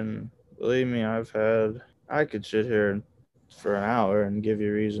attitude. And believe me, I could sit here for an hour and give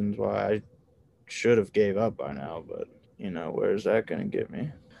you reasons why I should have gave up by now, but where's that going to get me?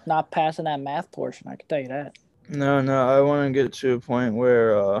 Not passing that math portion, I can tell you that. No, I want to get to a point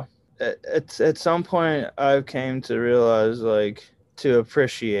where at some point I've came to realize like to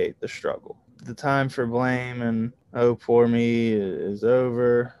appreciate the struggle. The time for blame and oh poor me is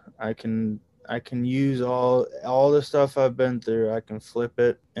over. I can use all the stuff I've been through. I can flip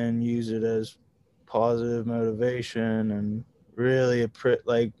it and use it as positive motivation and really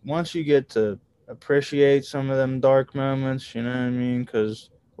like once you get to appreciate some of them dark moments, you know what I mean? Because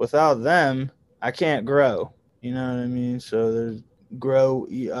without them, I can't grow. You know what I mean? So there's grow.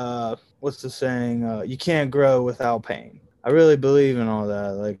 What's the saying? You can't grow without pain. I really believe in all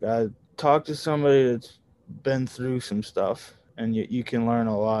that. Like I talk to somebody that's been through some stuff, and you can learn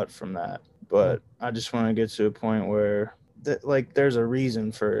a lot from that. But I just want to get to a point where like there's a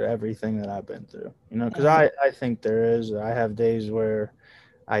reason for everything that I've been through, you know, because I think there is. I have days where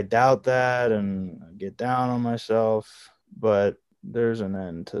I doubt that and I get down on myself, but there's an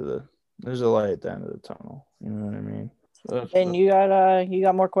end to there's a light at the end of the tunnel, you know what I mean? So And you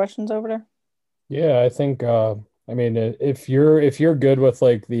got more questions over there? Yeah, I think I mean if you're good with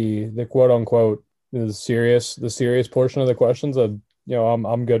like the quote unquote the serious portion of the questions,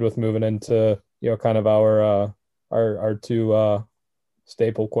 I'm good with moving into kind of our two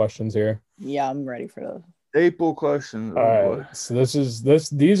staple questions here. Yeah, I'm ready for those. staple questions, All oh boy. right, so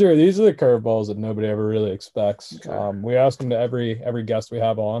these are the curveballs that nobody ever really expects. Okay. We ask them to every guest we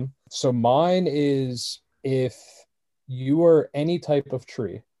have on. So mine is, if you were any type of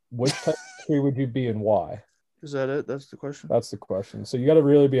tree, which type of tree would you be and why? Is that it? That's the question. That's the question. So you got to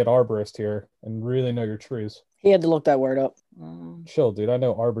really be an arborist here and really know your trees. He had to look that word up. Chill, dude. I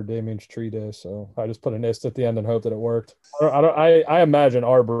know Arbor Day means tree day, so I just put an ist at the end and hope that it worked. I imagine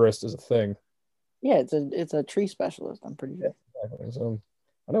arborist is a thing. Yeah, it's a tree specialist. I'm pretty sure. So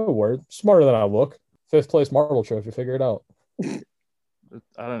I know a word. Smarter than I look. 5th place marble trophy. Figure it out.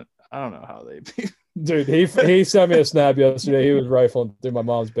 I don't know how they be. Dude, he sent me a snap yesterday. He was rifling through my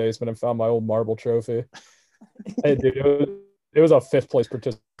mom's basement and found my old marble trophy. Hey, dude, it was a 5th place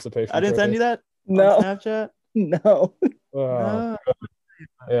participation. I didn't send you that No. on Snapchat. No. No.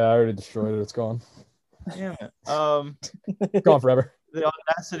 Yeah, I already destroyed it. It's gone. Damn it. Gone forever. The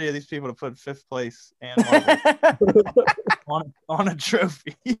audacity of these people to put 5th place and marble on a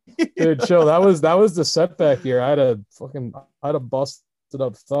trophy. Dude, chill. That was the setback year. I had a busted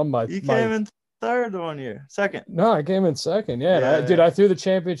up thumb. You came in 3rd 1 year. 2nd. No, I came in 2nd. Yeah, Yeah. dude, I threw the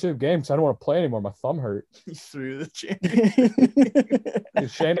championship game because I don't want to play anymore. My thumb hurt. You threw the championship.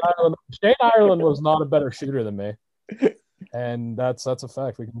 Dude, Shane Ireland was not a better shooter than me, and that's a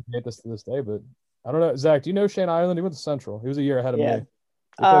fact. We can get this to this day, but I don't know. Zach, do you know Shane Ireland? He went to Central. He was a year ahead of Yeah. me.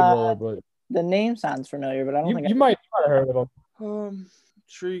 He played roller, but The name sounds familiar, but I don't think you might have heard of him.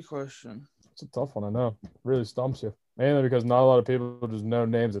 Tree question. It's a tough one, I know. Really stumps you. Mainly because not a lot of people just know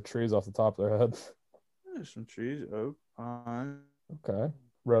names of trees off the top of their head. There's some trees. Oak, pine, Okay.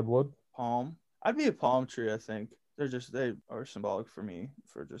 Redwood. palm. I'd be a palm tree, I think. They are symbolic for me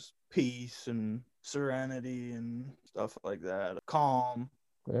for just peace and serenity and stuff like that. Calm.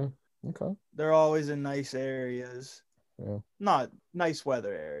 Yeah. Okay. They're always in nice areas. Yeah. Not nice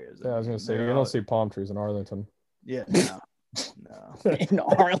weather areas. Yeah, I was gonna say They're you don't always- see palm trees in Arlington. Yeah, no. in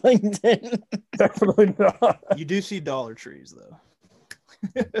Arlington. Definitely not. You do see dollar trees though.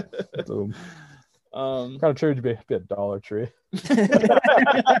 Boom. Um, What kind of tree would you be? Be a Dollar Tree.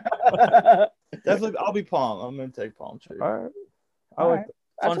 Definitely, I'll be palm. I'm gonna take palm tree. All right. I All like right.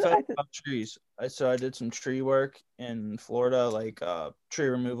 Fun That's- fact about trees. I did some tree work in Florida, like tree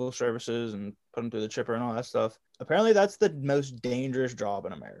removal services, and put them through the chipper and all that stuff. Apparently, that's the most dangerous job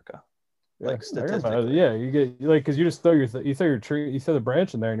in America. Yeah, Like I statistically. remember. Yeah, you get because you just throw your tree, you throw the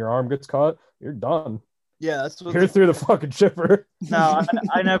branch in there, and your arm gets caught. You're done. Yeah, that's what. You're through the fucking chipper. No,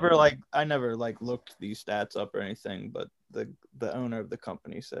 I never looked these stats up or anything, but the owner of the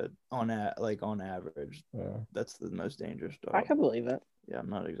company said on average, Yeah, that's the most dangerous job. I can believe it. Yeah, I'm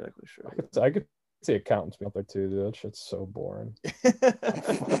not exactly sure. I could see accountants be out there too, dude. That shit's so boring.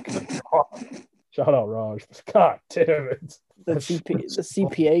 Shout out Raj. God damn it. The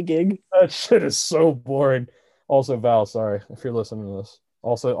CPA gig. That shit is so boring. Also, Val, sorry if you're listening to this.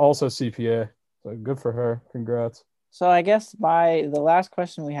 Also CPA. So good for her. Congrats. So I guess the last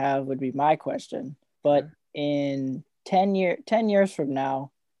question we have would be my question. But in 10 years from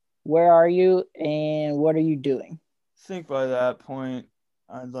now, where are you and what are you doing? I think by that point,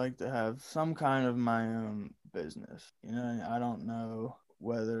 I'd like to have some kind of my own business. You know, I don't know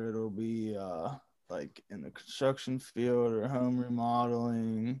whether it'll be like in the construction field or home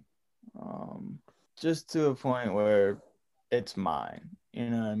remodeling, just to a point where it's mine. You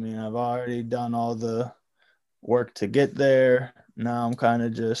know what I mean? I've already done all the work to get there. Now I'm kind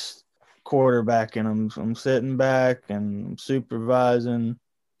of just quarterbacking. I'm sitting back and supervising.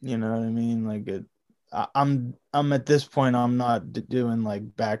 You know what I mean? Like I'm at this point, I'm not doing like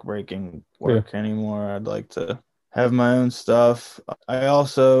backbreaking work anymore. I'd like to have my own stuff. I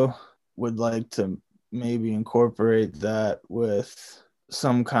also would like to maybe incorporate that with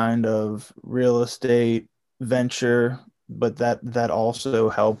some kind of real estate venture but that also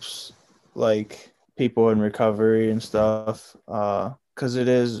helps like people in recovery and stuff, because it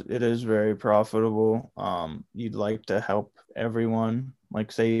is very profitable. You'd like to help everyone.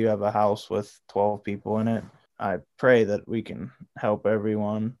 Like, say you have a house with 12 people in it, I pray that we can help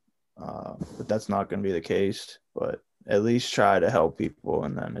everyone, but that's not going to be the case. But at least try to help people,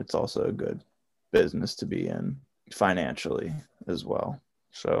 and then it's also a good business to be in financially as well.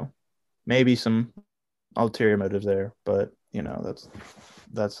 So maybe some ulterior motives there, but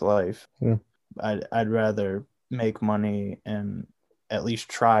that's life. Yeah. I'd rather make money and at least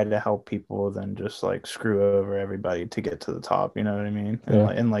try to help people than just like screw over everybody to get to the top. You know what I mean?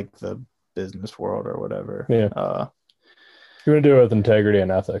 Yeah. In like the business world or whatever. Yeah. You want to do it with integrity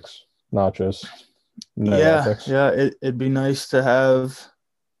and ethics, not just ethics. Yeah. It'd be nice to have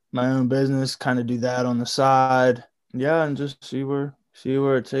my own business, kind of do that on the side. Yeah, and just see where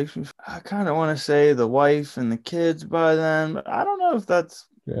it takes me. I kind of want to say the wife and the kids by then, but I don't know if that's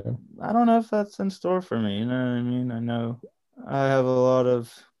in store for me. You know what I mean? I know I have a lot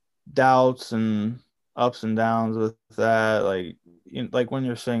of doubts and ups and downs with that. Like when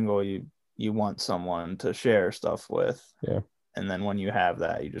you're single, you want someone to share stuff with. Yeah. And then when you have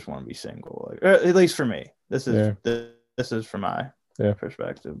that, you just want to be single. Like, at least for me, this is from my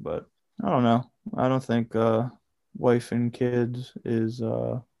perspective. But I don't know. I don't think wife and kids is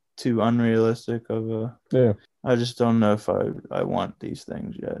too unrealistic of a. I just don't know if I want these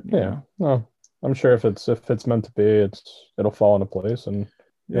things yet. You know? Well, I'm sure if it's meant to be, it'll fall into place. And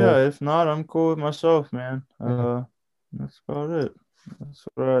if not, I'm cool with myself, man. That's about it. That's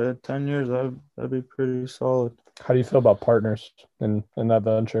what 10 years, that'd be pretty solid. How do you feel about partners in that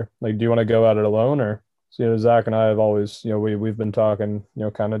venture? Like, do you want to go at it alone, or Zach and I have always, we've been talking,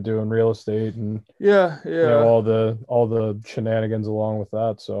 kind of doing real estate and all the shenanigans along with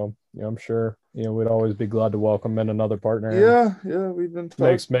that. So, I'm sure, we'd always be glad to welcome in another partner. Yeah, we've been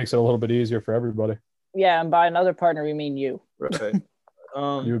talking. Makes it a little bit easier for everybody. Yeah, and by another partner we mean you. Right.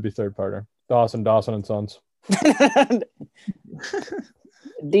 You would be third partner. Dawson and Sons.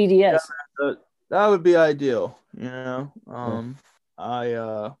 DDS. That would be ideal,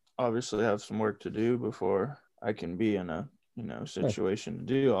 I obviously have some work to do before I can be in a situation to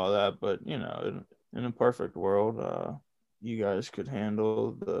do all that, but in a perfect world, you guys could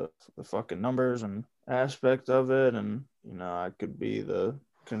handle the fucking numbers and aspect of it, and I could be the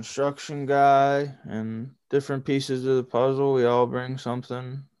construction guy and different pieces of the puzzle. We all bring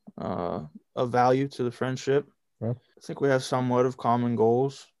something of value to the friendship. Yeah. I think we have somewhat of common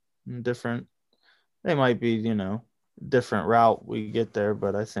goals and they might be, different route we get there,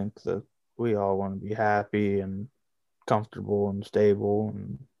 but I think that we all want to be happy and comfortable and stable,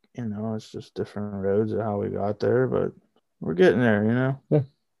 and it's just different roads of how we got there, but we're getting there. Yeah.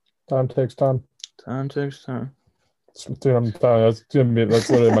 Time takes time. Time takes time. Dude, I'm telling you, that's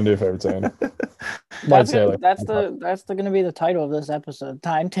literally my new favorite saying. That's gonna be the title of this episode.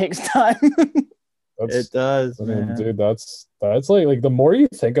 Time takes time. It does, man. Dude, that's like the more you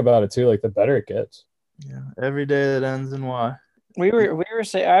think about it too, like the better it gets. Yeah, every day that ends in Y.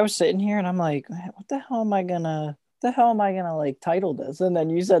 I was sitting here and I'm like, what the hell am I gonna like title this? And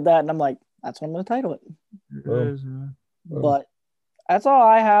then you said that and I'm like, that's what I'm gonna title it. It is, man. But that's all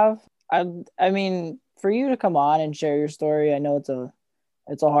I have. I mean, for you to come on and share your story, I know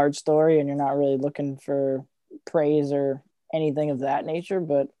it's a hard story and you're not really looking for praise or anything of that nature,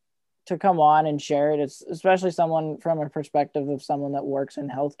 but to come on and share it, it's especially someone from a perspective of someone that works in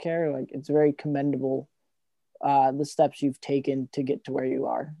healthcare, like it's very commendable, the steps you've taken to get to where you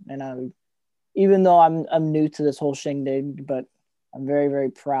are. And even though I'm new to this whole shindig, but I'm very, very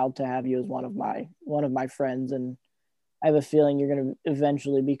proud to have you as one of my friends, and I have a feeling you're going to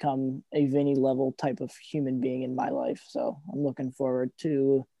eventually become a Vinny level type of human being in my life. So I'm looking forward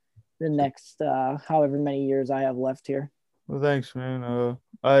to the next however many years I have left here. Well, thanks, man.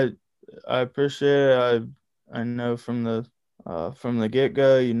 I appreciate it. I know from the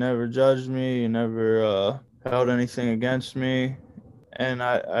get-go, you never judged me. You never held anything against me. And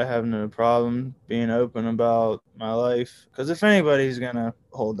I have no problem being open about my life. Because if anybody's going to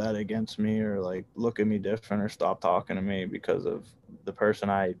hold that against me or, like, look at me different or stop talking to me because of the person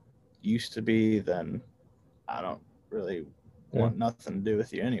I used to be, then I don't really want nothing to do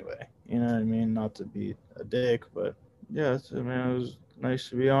with you anyway. You know what I mean? Not to be a dick, but, yeah, it was nice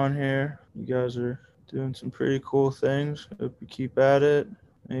to be on here. You guys are doing some pretty cool things. Hope you keep at it.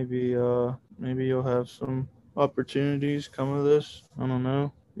 Maybe you'll have some opportunities come of this. I don't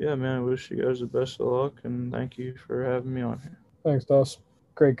know. Yeah, man, I wish you guys the best of luck, and thank you for having me on here. Thanks, Dos.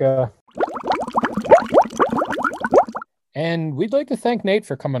 Great guy. And we'd like to thank Nate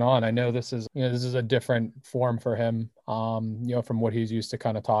for coming on. I know this is, this is a different form for him, from what he's used to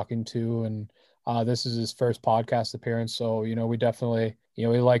kind of talking to. And this is his first podcast appearance. So, we definitely,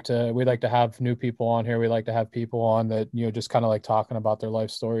 we like to have new people on here. We like to have people on that, just kind of like talking about their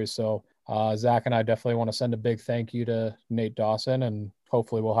life stories. So Zach and I definitely want to send a big thank you to Nate Dawson, and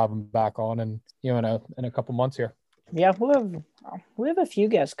hopefully we'll have him back on and, in a couple months here. Yeah, we have a few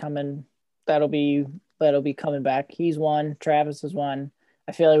guests coming that'll be coming back. He's one, Travis is one.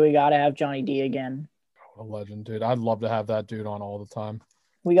 I feel like we gotta have Johnny D again. A legend, dude. I'd love to have that dude on all the time.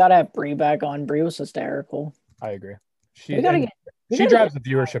 We gotta have Bree back on. Bree was hysterical. I agree. She drives the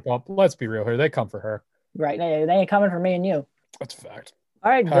viewership up. Let's be real here. They come for her. Right. They ain't coming for me and you. That's a fact.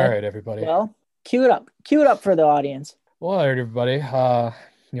 All right, everybody. Well, cue it up. Cue it up for the audience. Well, all right, everybody.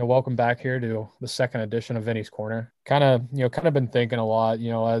 Welcome back here to the second edition of Vinny's Corner. Kind of been thinking a lot,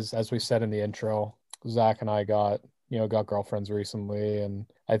 as we said in the intro, Zach and I got girlfriends recently, and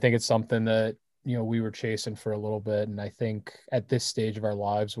I think it's something that, we were chasing for a little bit. And I think at this stage of our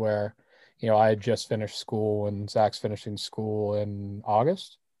lives where, I had just finished school and Zach's finishing school in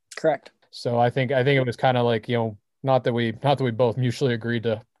August. Correct. So I think it was kind of like, not that we both mutually agreed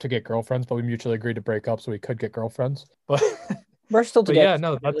to get girlfriends, but we mutually agreed to break up so we could get girlfriends. But we're still together. Yeah,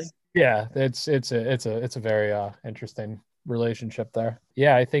 no, it's a very interesting relationship there.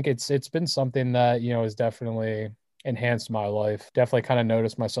 Yeah, I think it's been something that, has definitely enhanced my life. Definitely kind of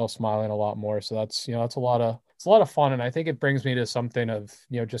noticed myself smiling a lot more. So that's a lot of fun. And I think it brings me to something of,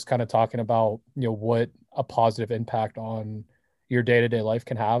 just kind of talking about, what a positive impact on your day-to-day life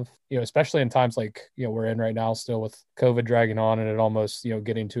can have, especially in times like, we're in right now, still with COVID dragging on, and it almost,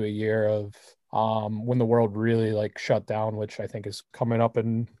 getting to a year of when the world really like shut down, which I think is coming up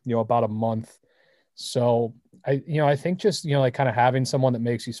in, about a month. So I think just, like kind of having someone that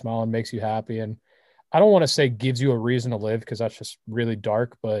makes you smile and makes you happy. And I don't want to say gives you a reason to live, because that's just really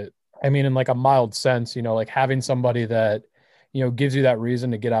dark, but I mean, in like a mild sense, like having somebody that, gives you that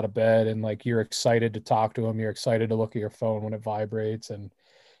reason to get out of bed, and like, you're excited to talk to them. You're excited to look at your phone when it vibrates. And,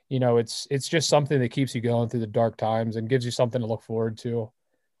 it's just something that keeps you going through the dark times and gives you something to look forward to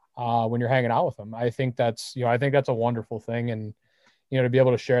when you're hanging out with them. I think that's a wonderful thing. And, to be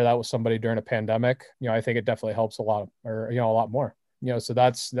able to share that with somebody during a pandemic, I think it definitely helps a lot, or, a lot more. So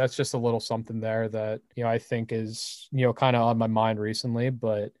that's just a little something there that, I think is, kind of on my mind recently.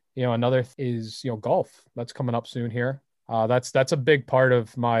 But, another is, golf that's coming up soon here. That's a big part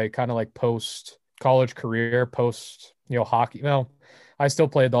of my kind of like post college career, post, hockey. Well, I still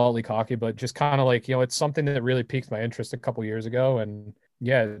play adult league hockey, but just kind of like, it's something that really piqued my interest a couple years ago. And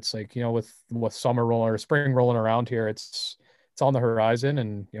yeah, it's like, with summer rolling or spring rolling around here, it's on the horizon,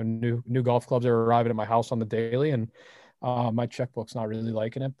 and, new golf clubs are arriving at my house on the daily. And my checkbook's not really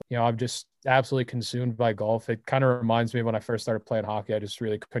liking it. But, I'm just absolutely consumed by golf. It kind of reminds me of when I first started playing hockey. I just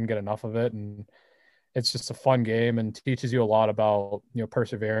really couldn't get enough of it. And it's just a fun game and teaches you a lot about,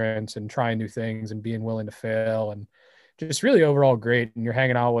 perseverance and trying new things and being willing to fail, and just really overall great. And you're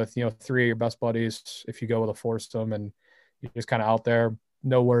hanging out with, three of your best buddies if you go with a foursome, and you're just kind of out there,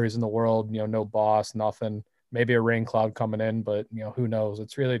 no worries in the world, no boss, nothing. Maybe a rain cloud coming in, but who knows?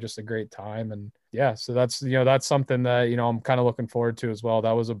 It's really just a great time. And yeah, so that's something that, I'm kind of looking forward to as well.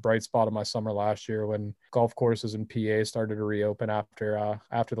 That was a bright spot of my summer last year when golf courses in PA started to reopen after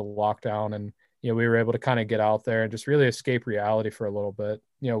the lockdown. And, we were able to kind of get out there and just really escape reality for a little bit,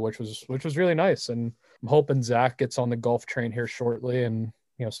 which was really nice. And I'm hoping Zach gets on the golf train here shortly and,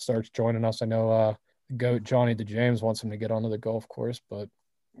 starts joining us. I know GOAT Johnny DeJames wants him to get onto the golf course, but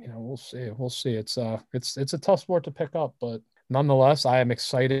we'll see. It's a tough sport to pick up, but nonetheless, I am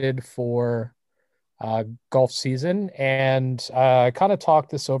excited for golf season. And I kind of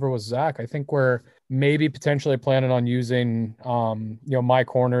talked this over with Zach. I think we're maybe potentially planning on using, my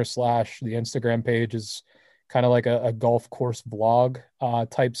corner / the Instagram page is kind of like a golf course vlog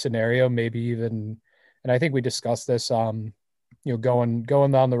type scenario, maybe even. And I think we discussed this, going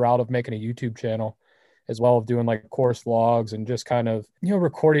down the route of making a YouTube channel, as well as doing like course vlogs and just kind of,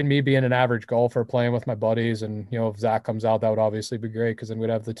 recording me being an average golfer playing with my buddies. And, if Zach comes out, that would obviously be great, because then we'd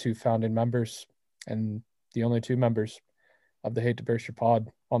have the two founding members and the only two members of the Hate to Burst Your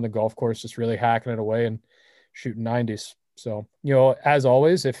Pod on the golf course, just really hacking it away and shooting 90s. So, as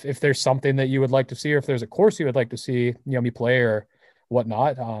always, if there's something that you would like to see, or if there's a course you would like to see, me play or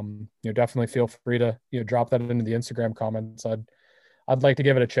whatnot, definitely feel free to, drop that into the Instagram comments. I'd like to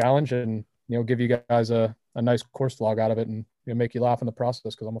give it a challenge and, give you guys a nice course vlog out of it, and make you laugh in the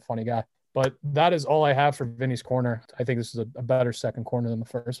process, because I'm a funny guy. But that is all I have for Vinny's Corner. I think this is a better second corner than the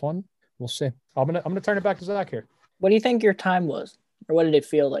first one. We'll see. I'm gonna turn it back to Zach here. What do you think your time was, or what did it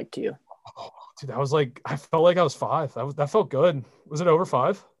feel like to you? Dude, that was like, I felt like I was 5. That felt good. Was it over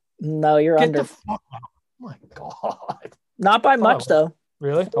 5? No, you're Get under. the fuck out. Oh my God. Not by much though.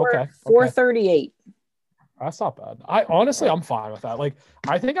 Really? Okay. 438. That's not bad. I'm fine with that. Like,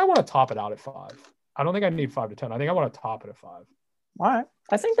 I think I want to top it out at 5. I don't think I need 5 to 10. I think I want to top it at 5. All right.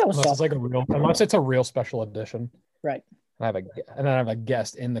 I think that was unless it's a real special edition. Right. And then I have a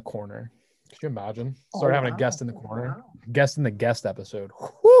guest in the corner. Could you imagine? Start having a guest in the corner. Wow. Guest in the guest episode.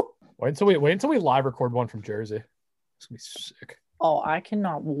 Woo! Wait until we live record one from Jersey. It's gonna be sick. Oh, I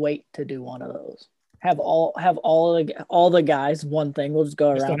cannot wait to do one of those. Have all the guys one thing. We'll just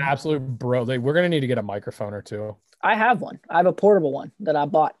go just around. An absolute bro. We're gonna need to get a microphone or two. I have one. I have a portable one that I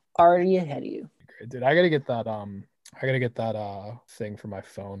bought already ahead of you. Dude, I gotta get that thing for my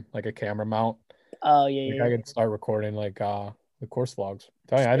phone, like a camera mount. Oh yeah. I could start recording like the course vlogs.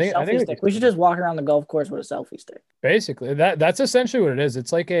 I think we should just walk around the golf course with a selfie stick. Basically, that's essentially what it is.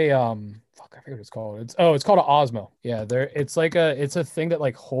 It's like a I forget what it's called. It's called an Osmo. Yeah, it's a thing that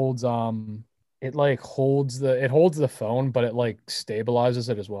like holds it holds the phone, but it like stabilizes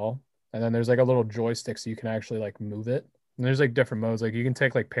it as well. And then there's like a little joystick so you can actually like move it. And there's like different modes. Like you can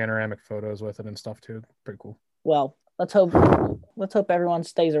take like panoramic photos with it and stuff too. Pretty cool. Well, let's hope everyone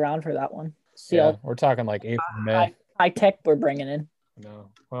stays around for that one. We're talking like April, May. High tech we're bringing in. No.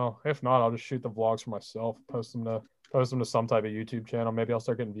 Well, if not, I'll just shoot the vlogs for myself, post them to some type of YouTube channel. Maybe I'll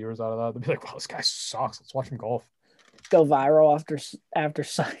start getting viewers out of that. They'll be like, wow, this guy sucks. Let's watch him golf. Go viral after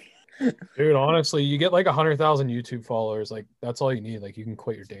sight. Dude, honestly, you get like 100,000 YouTube followers. Like that's all you need. Like you can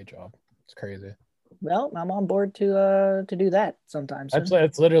quit your day job. It's crazy. Well, I'm on board to do that sometimes.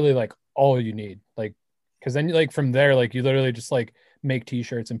 It's literally like all you need. Like, because then like from there, like you literally just like make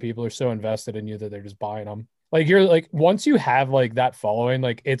t-shirts and people are so invested in you that they're just buying them. Like you're like, once you have like that following,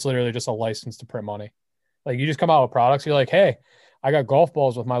 like it's literally just a license to print money. Like you just come out with products. You're like, hey, I got golf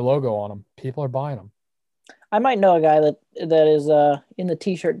balls with my logo on them. People are buying them. I might know a guy that is in the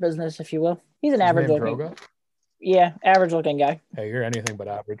t-shirt business, if you will. He's an average looking. Yeah, average looking guy. Hey, you're anything but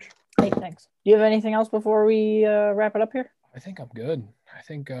average. Hey, thanks. Do you have anything else before we wrap it up here? I think I'm good. I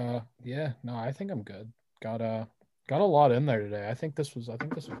think I think I'm good. Got a lot in there today. I think this was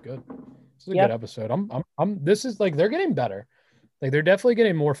good. This is a good episode. This is like, they're getting better. Like they're definitely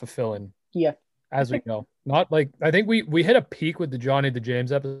getting more fulfilling. Yeah. As we go. Not like, I think we hit a peak with the Johnny the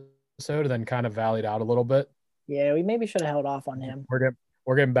James episode and then kind of valleyed out a little bit. Yeah, we maybe should have held off on him.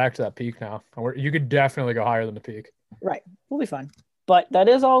 We're getting back to that peak now. You could definitely go higher than the peak. Right. We'll be fine. But that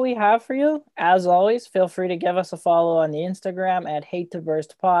is all we have for you. As always, feel free to give us a follow on the Instagram at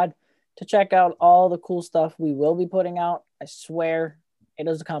HateToBurstPod to check out all the cool stuff we will be putting out. I swear it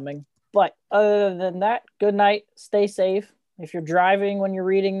is coming. But other than that, good night. Stay safe. If you're driving when you're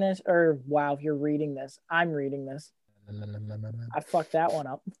reading this, if you're reading this, I'm reading this. I fucked that one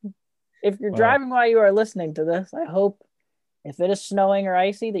up. If you're driving while you are listening to this, I hope if it is snowing or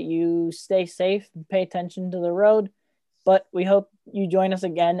icy that you stay safe and pay attention to the road. But we hope you join us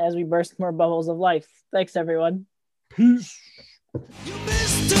again as we burst more bubbles of life. Thanks, everyone. Peace. You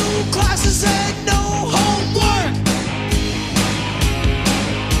missed 2 classes and no homework.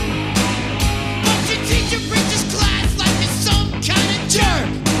 But your teacher preaches class like it's some kind of jerk.